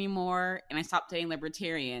Florida anymore and I stopped dating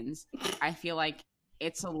libertarians, I feel like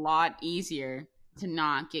it's a lot easier to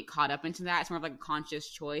not get caught up into that. It's more of like a conscious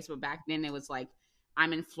choice. But back then, it was like,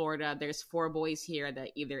 I'm in Florida. There's 4 boys here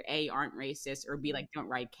that either A, aren't racist, or B, like don't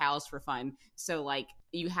ride cows for fun. So like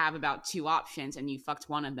you have about 2 options and you fucked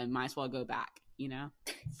one of them. Might as well go back. You know?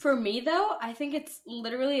 For me, though, I think it's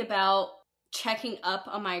literally about checking up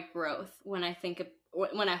on my growth when I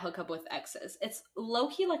hook up with exes. It's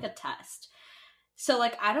low-key like a test. So,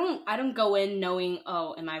 like, I don't go in knowing,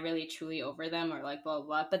 oh, am I really truly over them or, like, blah, blah,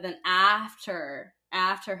 blah. But then after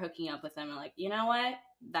hooking up with them, I'm like, you know what?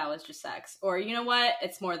 That was just sex. Or, you know what?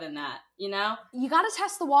 It's more than that, you know? You gotta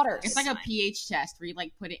test the waters. It's like a pH test where you,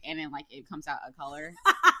 like, put it in and, like, it comes out a color.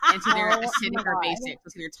 And so they're acidic or basic.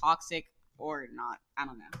 So they're toxic or not. I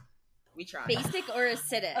don't know. We tried. Basic or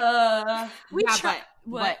acidic? We tried.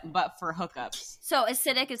 But for hookups. So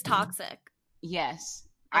acidic is toxic. Yes.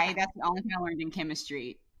 Okay. That's the only thing I learned in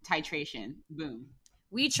chemistry. Titration. Boom.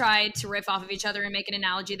 We tried to riff off of each other and make an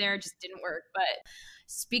analogy there. It just didn't work. But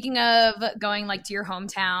speaking of going like to your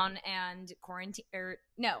hometown and quarantine,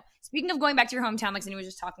 speaking of going back to your hometown, like Cindy was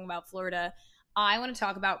just talking about Florida, I want to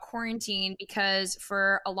talk about quarantine because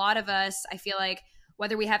for a lot of us, I feel like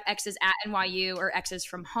whether we have exes at NYU or exes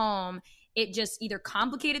from home, it just either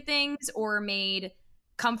complicated things or made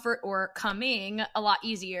comfort or coming a lot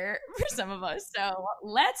easier for some of us. So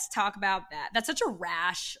let's talk about that. That's such a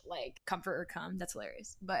rash, like comfort or come. That's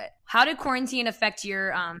hilarious. But how did quarantine affect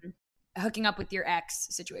your hooking up with your ex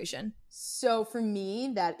situation? So for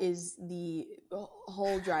me, that is the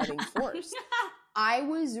whole driving force. I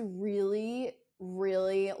was really,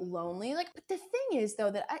 really lonely. Like, but the thing is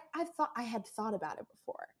though, that I had thought about it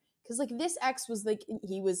before. Cause like this ex was like,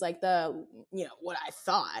 he was like the, you know, what I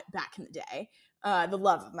thought back in the day, the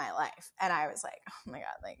love of my life. And I was like, oh my God,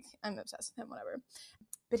 like I'm obsessed with him, whatever.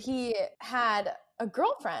 But he had a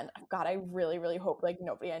girlfriend. God, I really, really hope like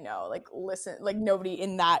nobody I know like nobody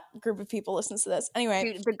in that group of people listens to this.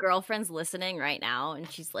 Anyway, the girlfriend's listening right now, and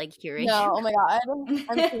she's like hearing. No, oh my God,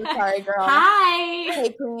 I'm so sorry, girl. Hi,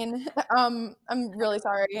 hey queen. I'm really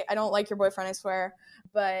sorry. I don't like your boyfriend, I swear.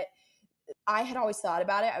 But I had always thought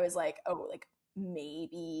about it. I was like, oh, like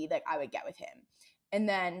maybe like I would get with him. And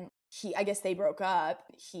then I guess they broke up.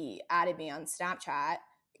 He added me on Snapchat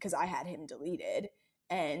because I had him deleted.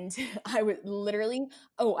 And I was literally,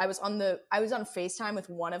 I was on FaceTime with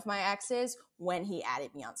one of my exes when he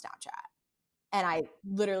added me on Snapchat. And I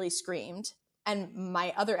literally screamed. And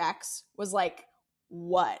my other ex was like,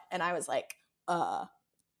 what? And I was like, I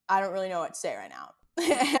don't really know what to say right now.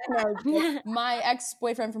 And my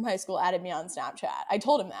ex-boyfriend from high school added me on Snapchat. I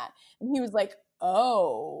told him that. And he was like,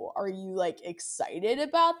 oh, are you like excited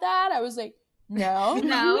about that? I was like, no.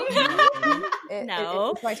 No.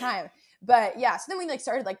 It's my time. But yeah, so then we like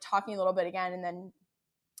started like talking a little bit again, and then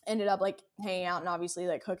ended up like hanging out and obviously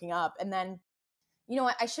like hooking up. And then, you know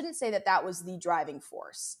what, I shouldn't say that was the driving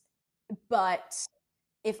force, but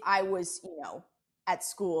if I was, you know, at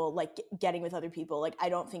school, like getting with other people, like I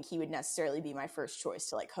don't think he would necessarily be my first choice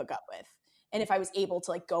to like hook up with. And if I was able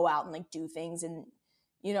to like go out and like do things and,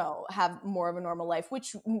 you know, have more of a normal life,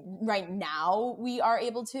 which right now we are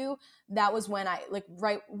able to, that was when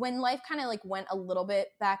when life kind of like went a little bit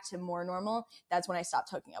back to more normal, that's when I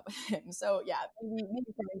stopped hooking up with him. So yeah, maybe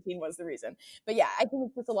quarantine was the reason. But yeah, I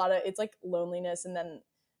think it's just it's like loneliness. And then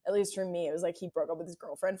at least for me, it was like he broke up with his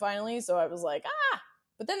girlfriend finally. So I was like,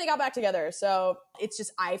 but then they got back together. So it's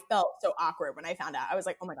just, I felt so awkward when I found out. I was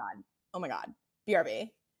like, oh my God,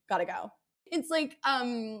 BRB, gotta go. It's like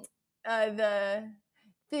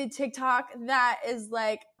the TikTok that is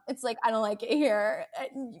like, it's like, I don't like it here.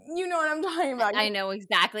 You know what I'm talking about. I know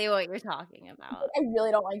exactly what you're talking about. I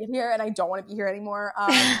really don't like it here, and I don't want to be here anymore.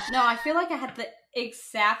 No, I feel like I had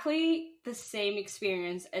exactly the same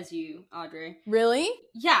experience as you, Audrey. Really?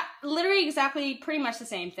 Yeah, literally exactly pretty much the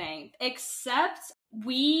same thing. Except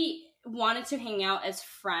we wanted to hang out as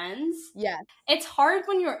friends. Yeah. It's hard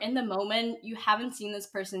when you're in the moment. You haven't seen this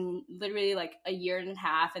person literally like a year and a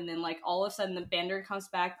half, and then like all of a sudden the bender comes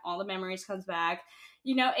back, all the memories comes back.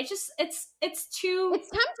 You know, it's too... It's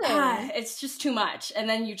tempting. It's just too much. And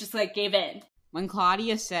then you just like gave in. When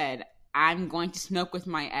Claudia said, I'm going to smoke with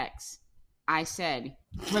my ex, I said,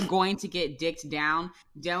 we're going to get dicked down.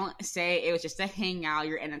 Don't say it was just a hangout.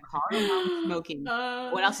 You're in a car alone smoking.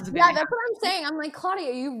 What else is going to happen? Yeah, that's what I'm saying. I'm like,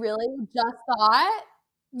 Claudia, you really just thought?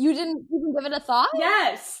 You didn't even give it a thought?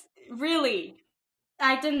 Yes, really.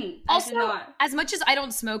 I did not. As much as I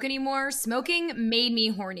don't smoke anymore, smoking made me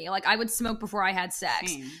horny. Like, I would smoke before I had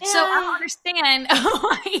sex. Same. So I don't understand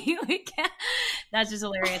why that's just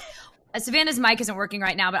hilarious. Savannah's mic isn't working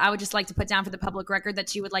right now, but I would just like to put down for the public record that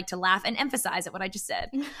she would like to laugh and emphasize at what I just said.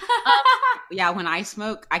 Yeah, when I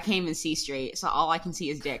smoke, I can't even see straight, so all I can see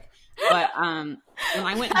is dick. But when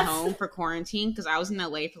I went home for quarantine, because I was in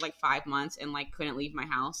LA for like 5 months and like couldn't leave my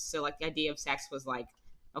house, so like the idea of sex was like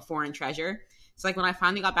a foreign treasure. So like when I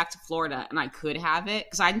finally got back to Florida and I could have it,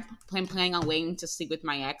 because I'd been planning on waiting to sleep with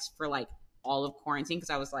my ex for like all of quarantine, because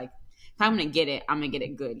I was like, if I'm gonna get it, I'm gonna get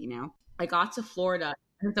it good, you know. I got to Florida,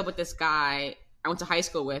 I hooked up with this guy I went to high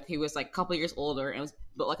school with, who was like a couple years older and was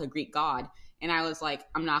built like a Greek god. And I was like,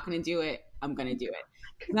 I'm not gonna do it. I'm gonna do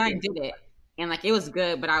it. And I did it, and like it was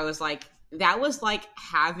good, but I was like, that was like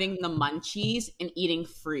having the munchies and eating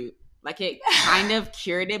fruit. Like it kind of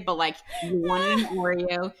cured it, but like you wanted an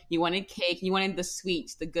Oreo, you wanted cake, you wanted the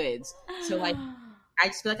sweets, the goods. So like I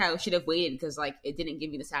just feel like I should have waited because like it didn't give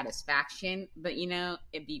me the satisfaction. But you know,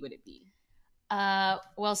 it be what it be.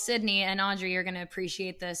 Well, Sydney and Audrey, you're going to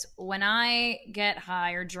appreciate this. When I get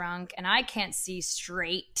high or drunk and I can't see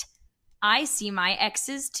straight, I see my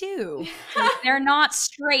exes too. They're not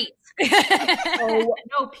straight. Oh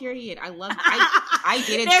no! Period. I love. I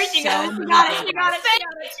dated there she so goes. many. She got it. gay She got boys.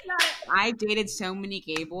 it. She got it. I dated so many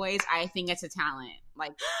gay boys. I think it's a talent.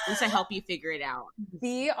 Like, at least I help you figure it out.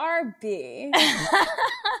 BRB.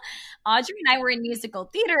 Audrey and I were in musical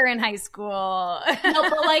theater in high school. No,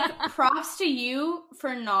 but like, props to you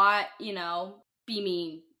for not, you know, be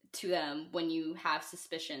mean to them when you have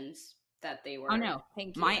suspicions that they were. Oh no!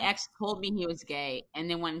 Thank you. My ex told me he was gay, and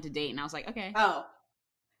then wanted to date, and I was like, okay. Oh,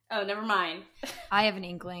 Oh, never mind. I have an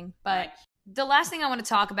inkling, but the last thing I want to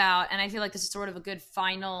talk about, and I feel like this is sort of a good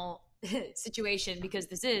final situation because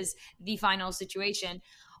this is the final situation.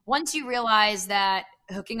 Once you realize that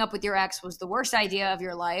hooking up with your ex was the worst idea of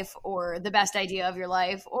your life or the best idea of your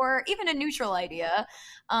life or even a neutral idea,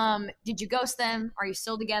 did you ghost them? Are you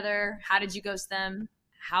still together? How did you ghost them?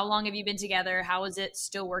 How long have you been together? How is it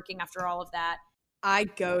still working after all of that? I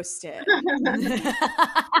ghosted.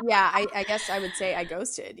 Yeah, I guess I would say I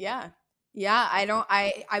ghosted. Yeah.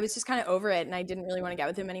 I was just kind of over it and I didn't really want to get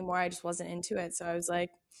with him anymore. I just wasn't into it. So I was like,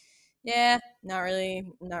 yeah, not really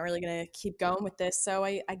gonna keep going with this. So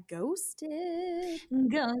I ghosted.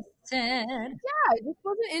 Yeah, I just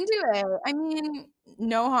wasn't into it. I mean,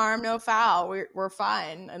 no harm, no foul. We're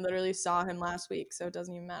fine. I literally saw him last week, so it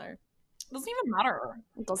doesn't even matter. It doesn't even matter.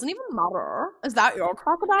 It doesn't even matter. Is that your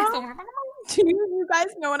crocodile? Do you guys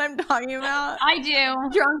know what I'm talking about? I do.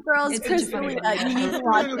 Drunk Girls, Crystalia. You need to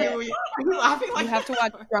watch it. Are you laughing like You have to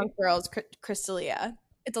watch Drunk Girls, Crystalia.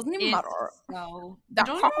 It doesn't even matter. So That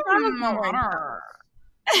crocodile is not matter.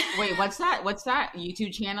 Wait, what's that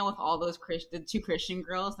YouTube channel with all those the two Christian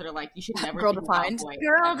girls that are like, you should never Girl think about Defined. boy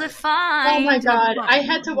Girl ever. Defined. Oh my god, I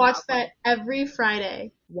had to watch that every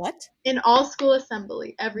Friday What? in all school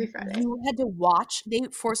assembly every Friday. You had to watch? They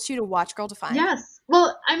forced you to watch Girl Defined? Yes.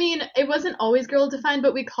 Well, I mean, it wasn't always Girl Defined,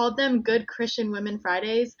 but we called them Good Christian Women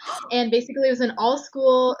Fridays. And basically it was an all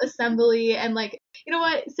school assembly and like, you know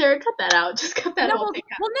what, Sarah, cut that out. Just cut that whole thing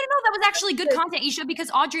out. Well, no, that was actually good content, Isha, because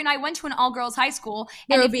Audrey and I went to an all-girls high school.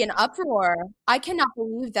 There would be an uproar. I cannot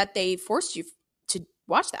believe that they forced you to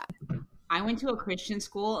watch that. I went to a Christian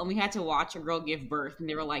school and we had to watch a girl give birth and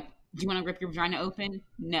they were like, do you want to rip your vagina open?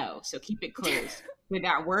 No. So keep it closed. Did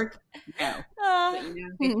that work? No. But,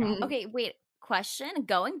 you know, Okay, wait. Question,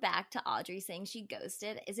 going back to Audrey saying she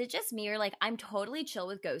ghosted, is it just me or like I'm totally chill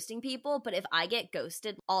with ghosting people, but if I get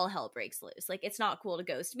ghosted, all hell breaks loose. Like it's not cool to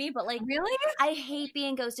ghost me, but like really, I hate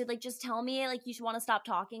being ghosted. Like just tell me like you want to stop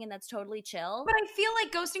talking and that's totally chill. But I feel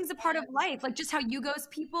like ghosting's a part of life. Like just how you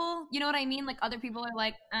ghost people, you know what I mean? Like other people are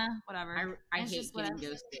like, whatever. I hate getting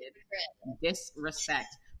ghosted.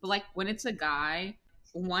 Disrespect. But like when it's a guy,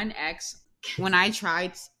 one ex, when I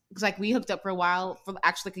tried, because like we hooked up for a while, for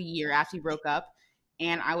actually like a year after we broke up,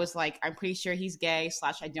 and I was like, I'm pretty sure he's gay /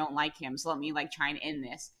 I don't like him, so let me like try and end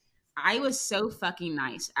this. I was so fucking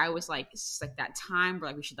nice. I was like, it's like that time where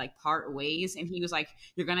like we should like part ways, and he was like,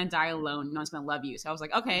 you're gonna die alone, no one's gonna love you. So I was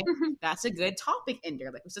like, okay, that's a good topic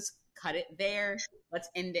ender. Like let's just cut it there, let's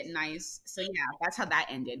end it nice. So yeah, that's how that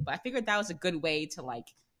ended. But I figured that was a good way to like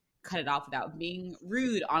cut it off without being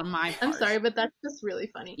rude on my part. I'm sorry, but that's just really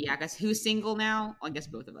funny. Yeah, I guess who's single now? Well, I guess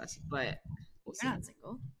both of us, but You're not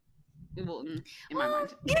single. Well, in my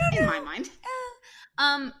mind. In my mind.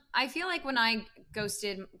 I feel like when I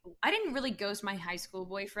ghosted, I didn't really ghost my high school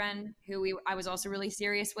boyfriend, who I was also really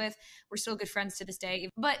serious with. We're still good friends to this day.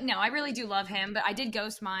 But no, I really do love him. But I did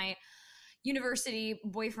ghost my university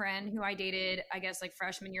boyfriend, who I dated, I guess, like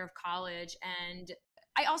freshman year of college. And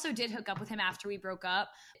I also did hook up with him after we broke up.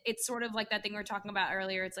 It's sort of like that thing we were talking about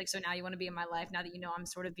earlier. It's like, so now you want to be in my life now that you know I'm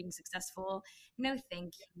sort of being successful? No,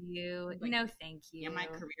 thank you. Like, no, thank you. Am I a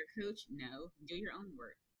career coach? No. Do your own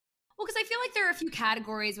work. Well, because I feel like there are a few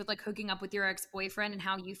categories with like hooking up with your ex-boyfriend and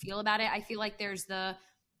how you feel about it. I feel like there's the,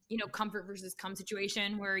 you know, comfort versus come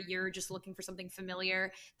situation where you're just looking for something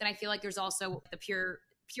familiar. Then I feel like there's also the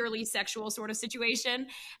purely sexual sort of situation.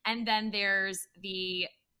 And then there's the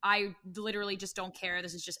I literally just don't care.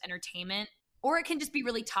 This is just entertainment. Or it can just be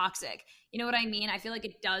really toxic. You know what I mean? I feel like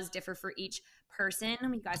it does differ for each person. I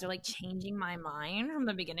mean, you guys are like changing my mind from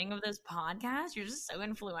the beginning of this podcast. You're just so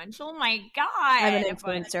influential. My God. I'm an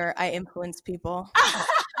influencer. I influence people.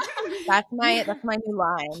 That's my new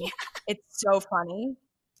line. Yeah. It's so funny.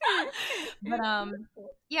 But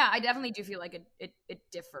yeah, I definitely do feel like it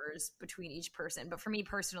differs between each person. But for me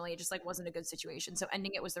personally, it just like wasn't a good situation. So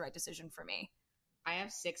ending it was the right decision for me. I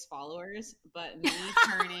have 6 followers, but me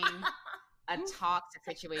turning a toxic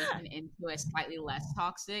situation into a slightly less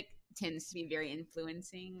toxic tends to be very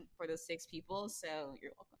influencing for those 6 people. So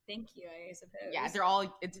you're welcome. Thank you, I suppose. Yeah, they're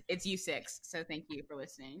all, it's you 6. So thank you for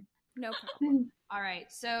listening. No problem. All right.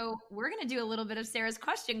 So we're going to do a little bit of Sarah's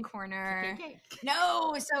question corner. Okay.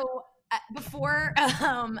 No. So before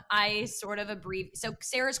I sort of so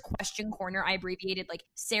Sarah's question corner, I abbreviated like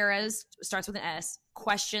Sarah's starts with an S,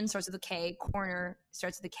 question starts with a K, corner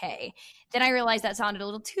starts with a K. Then I realized that sounded a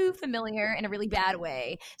little too familiar in a really bad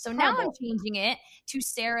way. So now I'm changing it to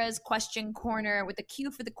Sarah's question corner with a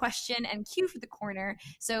Q for the question and Q for the corner.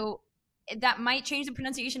 So that might change the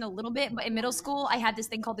pronunciation a little bit, but in middle school, I had this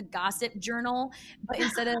thing called the Gossip Journal, but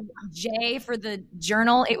instead of J for the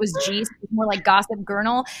journal, it was G, so it was more like Gossip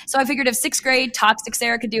Journal. So I figured if 6th grade toxic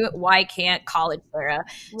Sarah could do it, why can't college Sarah?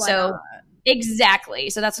 Exactly.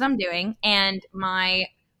 So that's what I'm doing. And my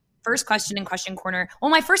first question in Question Corner, well,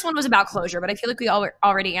 my first one was about closure, but I feel like we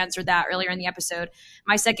already answered that earlier in the episode.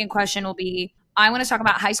 My second question will be, I want to talk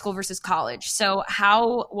about high school versus college. So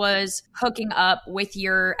how was hooking up with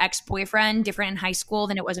your ex-boyfriend different in high school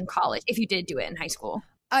than it was in college, if you did do it in high school?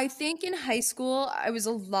 I think in high school, I was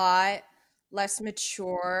a lot less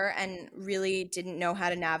mature and really didn't know how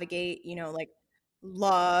to navigate, like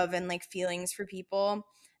love and like feelings for people.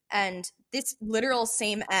 And this literal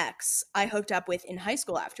same ex I hooked up with in high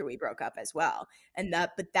school after we broke up as well. And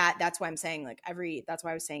that's why I'm saying that's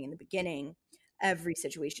why I was saying in the beginning, every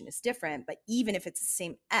situation is different, but even if it's the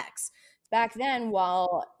same ex, back then,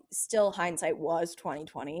 while still hindsight was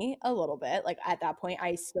 2020 a little bit, like at that point,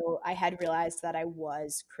 I had realized that I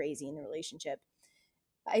was crazy in the relationship.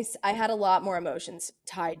 I had a lot more emotions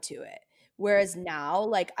tied to it. Whereas now,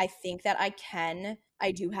 like, I think that I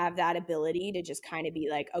do have that ability to just kind of be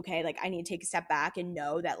like, okay, like I need to take a step back and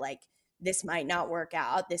know that like this might not work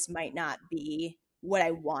out. This might not be what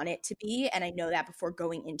I want it to be. And I know that before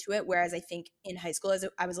going into it. Whereas I think in high school,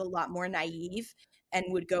 I was a lot more naive and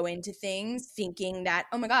would go into things thinking that,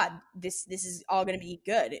 oh my God, this is all going to be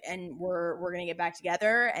good. And we're going to get back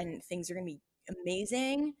together and things are going to be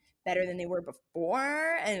amazing, better than they were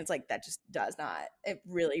before. And it's like, that just does not, it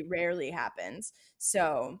really rarely happens.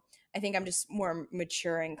 So I think I'm just more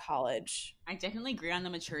mature in college. I definitely agree on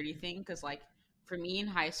the maturity thing. Because like for me in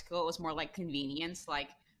high school, it was more like convenience. Like,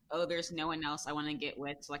 oh, there's no one else I want to get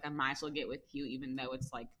with, so like I might as well get with you, even though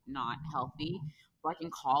it's like not healthy. Like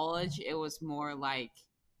in college, it was more like,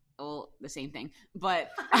 the same thing,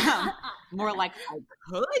 but more like I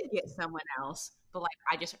could get someone else, but like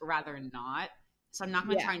I just rather not. So I'm not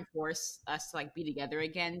gonna try and force us to like be together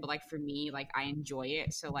again. But like for me, like I enjoy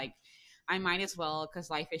it, so like I might as well, because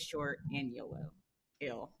life is short and YOLO.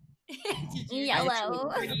 YOLO.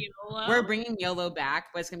 We're bringing YOLO back,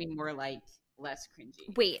 but it's gonna be more like less cringy.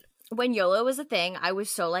 Wait, when YOLO was a thing, I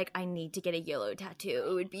was so like, I need to get a YOLO tattoo.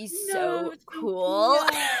 It would be so cool. No.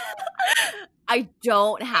 I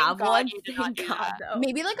don't have one. Thank God, though.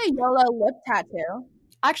 Maybe like a YOLO lip tattoo.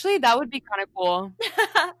 Actually, that would be kind of cool.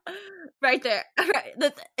 Right there. Right.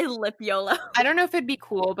 That's a lip YOLO. I don't know if it'd be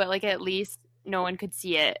cool, but like at least no one could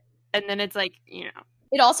see it. And then it's like,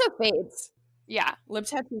 It also fades. Yeah. Lip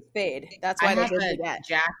tattoos fade. That's why I have a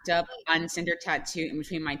jacked up uncindered tattoo in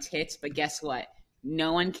between my tits, but guess what?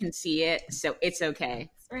 No one can see it, so it's okay.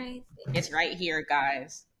 It's right here,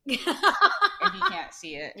 guys. If you can't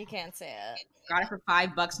see it. You can't see it. Got it for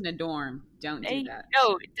 $5 in a dorm. Don't do that.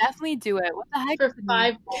 No, definitely do it. What the heck? For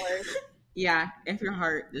 $5. Yeah, if your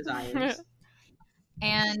heart desires.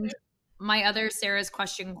 And my other Sarah's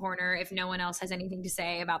Question Corner, if no one else has anything to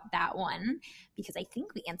say about that one, because I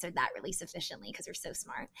think we answered that really sufficiently because we're so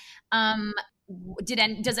smart.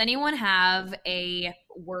 Does anyone have a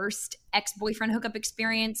worst ex-boyfriend hookup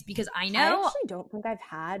experience? Because I know I actually don't think I've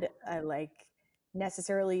had a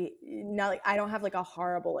necessarily, not like, I don't have like a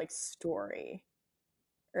horrible like story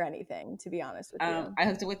or anything, to be honest with you. I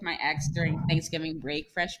hooked up with my ex during Thanksgiving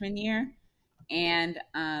break freshman year, and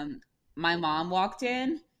my mom walked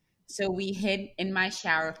in. So we hid in my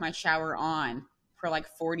shower with my shower on for like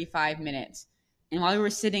 45 minutes. And while we were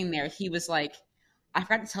sitting there, he was like, I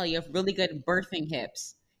forgot to tell you, I have really good birthing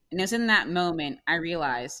hips. And it was in that moment I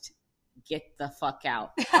realized, get the fuck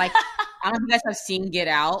out. Like, I don't know if you guys have seen Get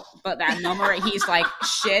Out, but that moment where he's like,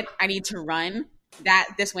 shit, I need to run.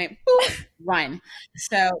 This went, boop, run.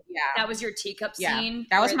 So, yeah. That was your teacup scene?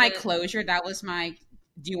 That was my closure. That was my,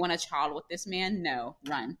 do you want a child with this man? No,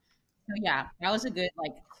 run. So yeah, that was a good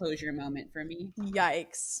closure moment for me.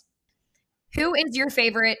 Yikes. Who is your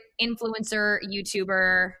favorite influencer,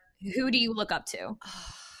 YouTuber? Who do you look up to?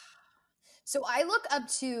 So I look up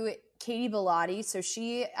to Katie Bellotti. So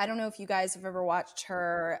I don't know if you guys have ever watched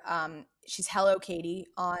her. She's Hello Katie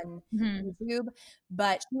on YouTube,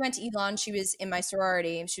 but she went to Elon. She was in my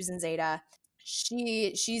sorority. She was in Zeta.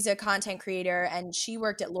 She's a content creator, and she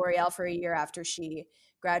worked at L'Oreal for a year after she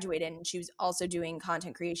graduated, and she was also doing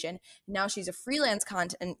content creation. Now she's a freelance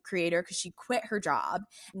content creator because she quit her job.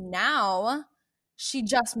 Now she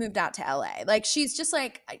just moved out to LA. Like, she's just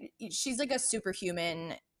she's like a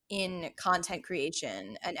superhuman in content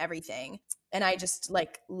creation and everything. And I just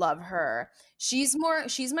love her. She's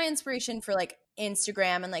my inspiration for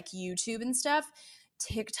Instagram and YouTube and stuff.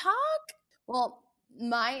 TikTok? Well,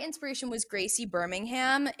 my inspiration was Gracie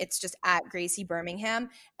Birmingham. It's just at Gracie Birmingham.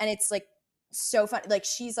 And it's so fun. Like,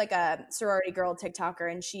 she's like a sorority girl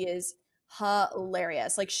TikToker, and she is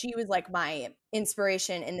hilarious. Like, she was like my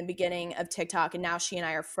inspiration in the beginning of TikTok, and now she and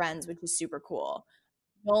I are friends, which is super cool.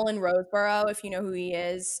 Nolan Roseborough, if you know who he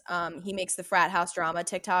is, he makes the frat house drama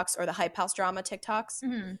TikToks or the hype house drama TikToks.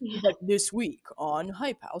 Mm-hmm. He's like, this week on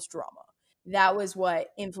hype house drama. That was what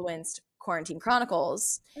influenced Quarantine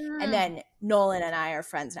Chronicles. And then Nolan and I are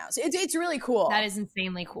friends now. So it's really cool. That is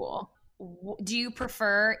insanely cool. Do you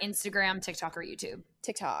prefer Instagram, TikTok, or YouTube?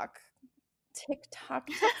 TikTok.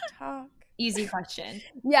 Easy question.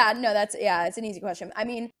 Yeah, no, it's an easy question. I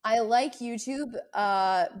mean, I like YouTube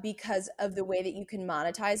because of the way that you can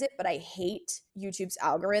monetize it, but I hate YouTube's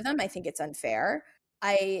algorithm. I think it's unfair.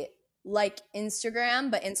 I like Instagram,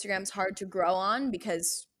 but Instagram's hard to grow on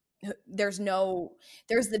because there's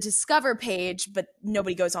the discover page, but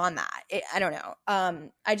nobody goes on that. I don't know.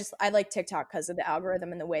 I like TikTok because of the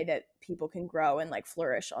algorithm and the way that people can grow and like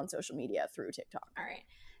flourish on social media through TikTok. All right.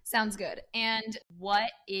 Sounds good. And what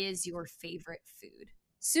is your favorite food?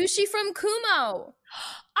 Sushi from Kumo.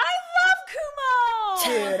 I love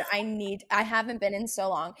Kumo. Dude, I haven't been in so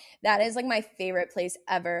long. That is like my favorite place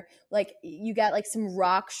ever. Like, you get like some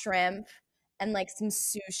rock shrimp and like some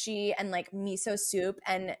sushi and like miso soup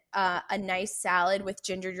and a nice salad with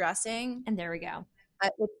ginger dressing. And there we go.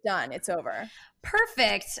 It's done. It's over.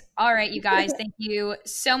 Perfect. All right, you guys. Thank you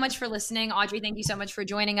so much for listening. Audrey, thank you so much for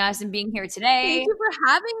joining us and being here today. Thank you for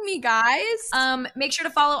having me, guys. Make sure to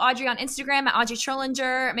follow Audrey on Instagram at Audrey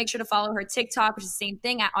Trollinger. Make sure to follow her TikTok, which is the same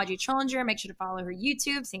thing, at Audrey Trollinger. Make sure to follow her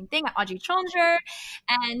YouTube, same thing, at Audrey Trollinger.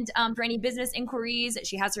 And for any business inquiries,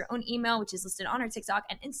 she has her own email, which is listed on her TikTok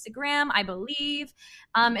and Instagram, I believe.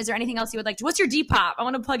 Is there anything else you would like to? What's your Depop? I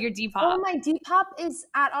want to plug your Depop. Oh, my Depop is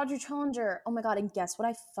at Audrey Trollinger. Oh my God. And guess what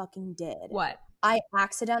I fucking did? What? I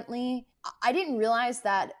didn't realize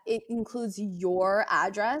that it includes your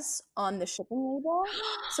address on the shipping label.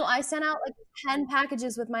 So I sent out like 10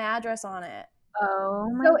 packages with my address on it. Oh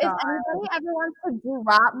my God. So if anybody ever wants to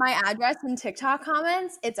drop my address in TikTok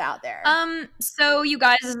comments, it's out there. So you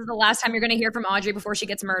guys, this is the last time you're going to hear from Audrey before she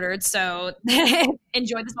gets murdered. So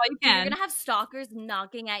enjoy this while you can. You're going to have stalkers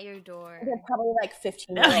knocking at your door. They're probably like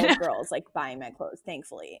 15-year-old girls like buying my clothes,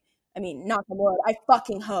 thankfully. I mean, knock on wood, I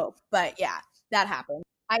fucking hope. But yeah, that happened.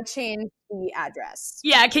 I changed the address.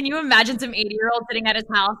 Yeah, can you imagine some 80-year-old sitting at his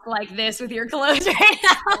house like this with your clothes right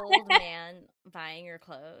now? Old man buying your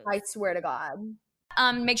clothes. I swear to God.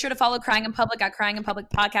 Make sure to follow Crying in Public at Crying in Public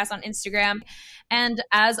Podcast on Instagram. And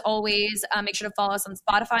as always, make sure to follow us on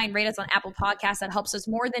Spotify and rate us on Apple Podcasts. That helps us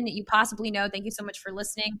more than you possibly know. Thank you so much for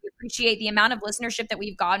listening. We appreciate the amount of listenership that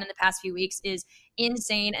we've gotten in the past few weeks is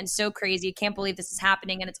insane and so crazy. Can't believe this is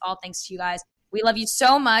happening, and it's all thanks to you guys. We love you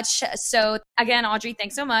so much. So again, Audrey,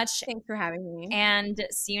 thanks so much. Thanks for having me. And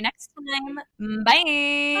see you next time.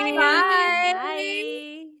 Bye. Bye.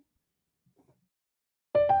 Bye.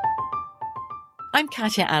 I'm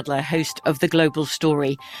Katya Adler, host of The Global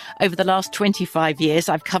Story. Over the last 25 years,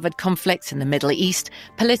 I've covered conflicts in the Middle East,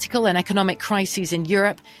 political and economic crises in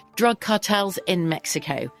Europe, drug cartels in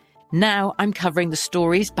Mexico. Now I'm covering the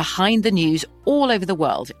stories behind the news all over the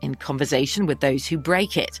world in conversation with those who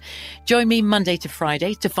break it. Join me Monday to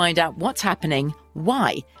Friday to find out what's happening,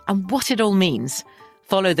 why, and what it all means.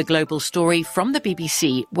 Follow The Global Story from the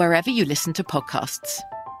BBC wherever you listen to podcasts.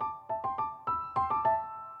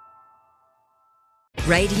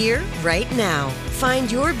 Right here, right now. Find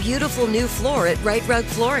your beautiful new floor at Right Rug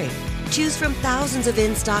Flooring. Choose from thousands of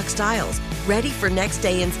in-stock styles, ready for next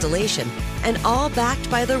day installation, and all backed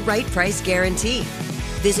by the right price guarantee.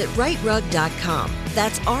 Visit rightrug.com.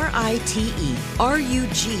 That's RITERUG.com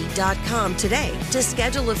today to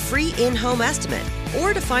schedule a free in-home estimate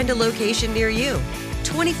or to find a location near you.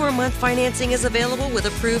 24-month financing is available with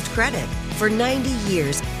approved credit. For 90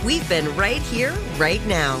 years, we've been right here, right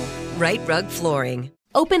now. Right Rug Flooring.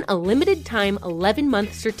 Open a limited-time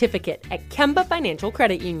 11-month certificate at Kemba Financial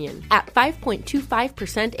Credit Union. At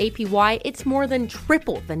 5.25% APY, it's more than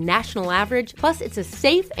triple the national average, plus it's a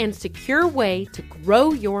safe and secure way to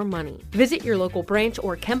grow your money. Visit your local branch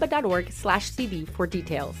or kemba.org/cb for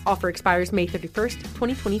details. Offer expires May 31st,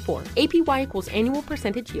 2024. APY equals annual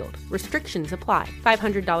percentage yield. Restrictions apply.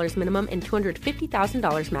 $500 minimum and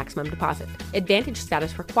 $250,000 maximum deposit. Advantage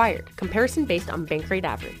status required. Comparison based on bank rate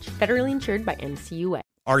average. Federally insured by NCUA.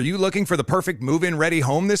 Are you looking for the perfect move-in ready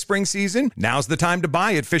home this spring season? Now's the time to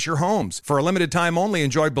buy at Fisher Homes. For a limited time only,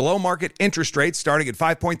 enjoy below-market interest rates starting at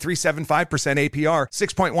 5.375% APR,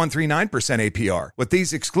 6.139% APR. With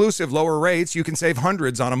these exclusive lower rates, you can save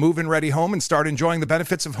hundreds on a move-in ready home and start enjoying the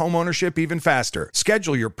benefits of home ownership even faster.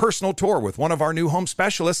 Schedule your personal tour with one of our new home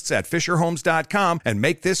specialists at FisherHomes.com and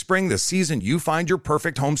make this spring the season you find your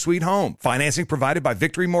perfect home sweet home. Financing provided by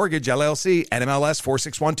Victory Mortgage, LLC, NMLS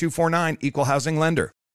 461249, Equal Housing Lender.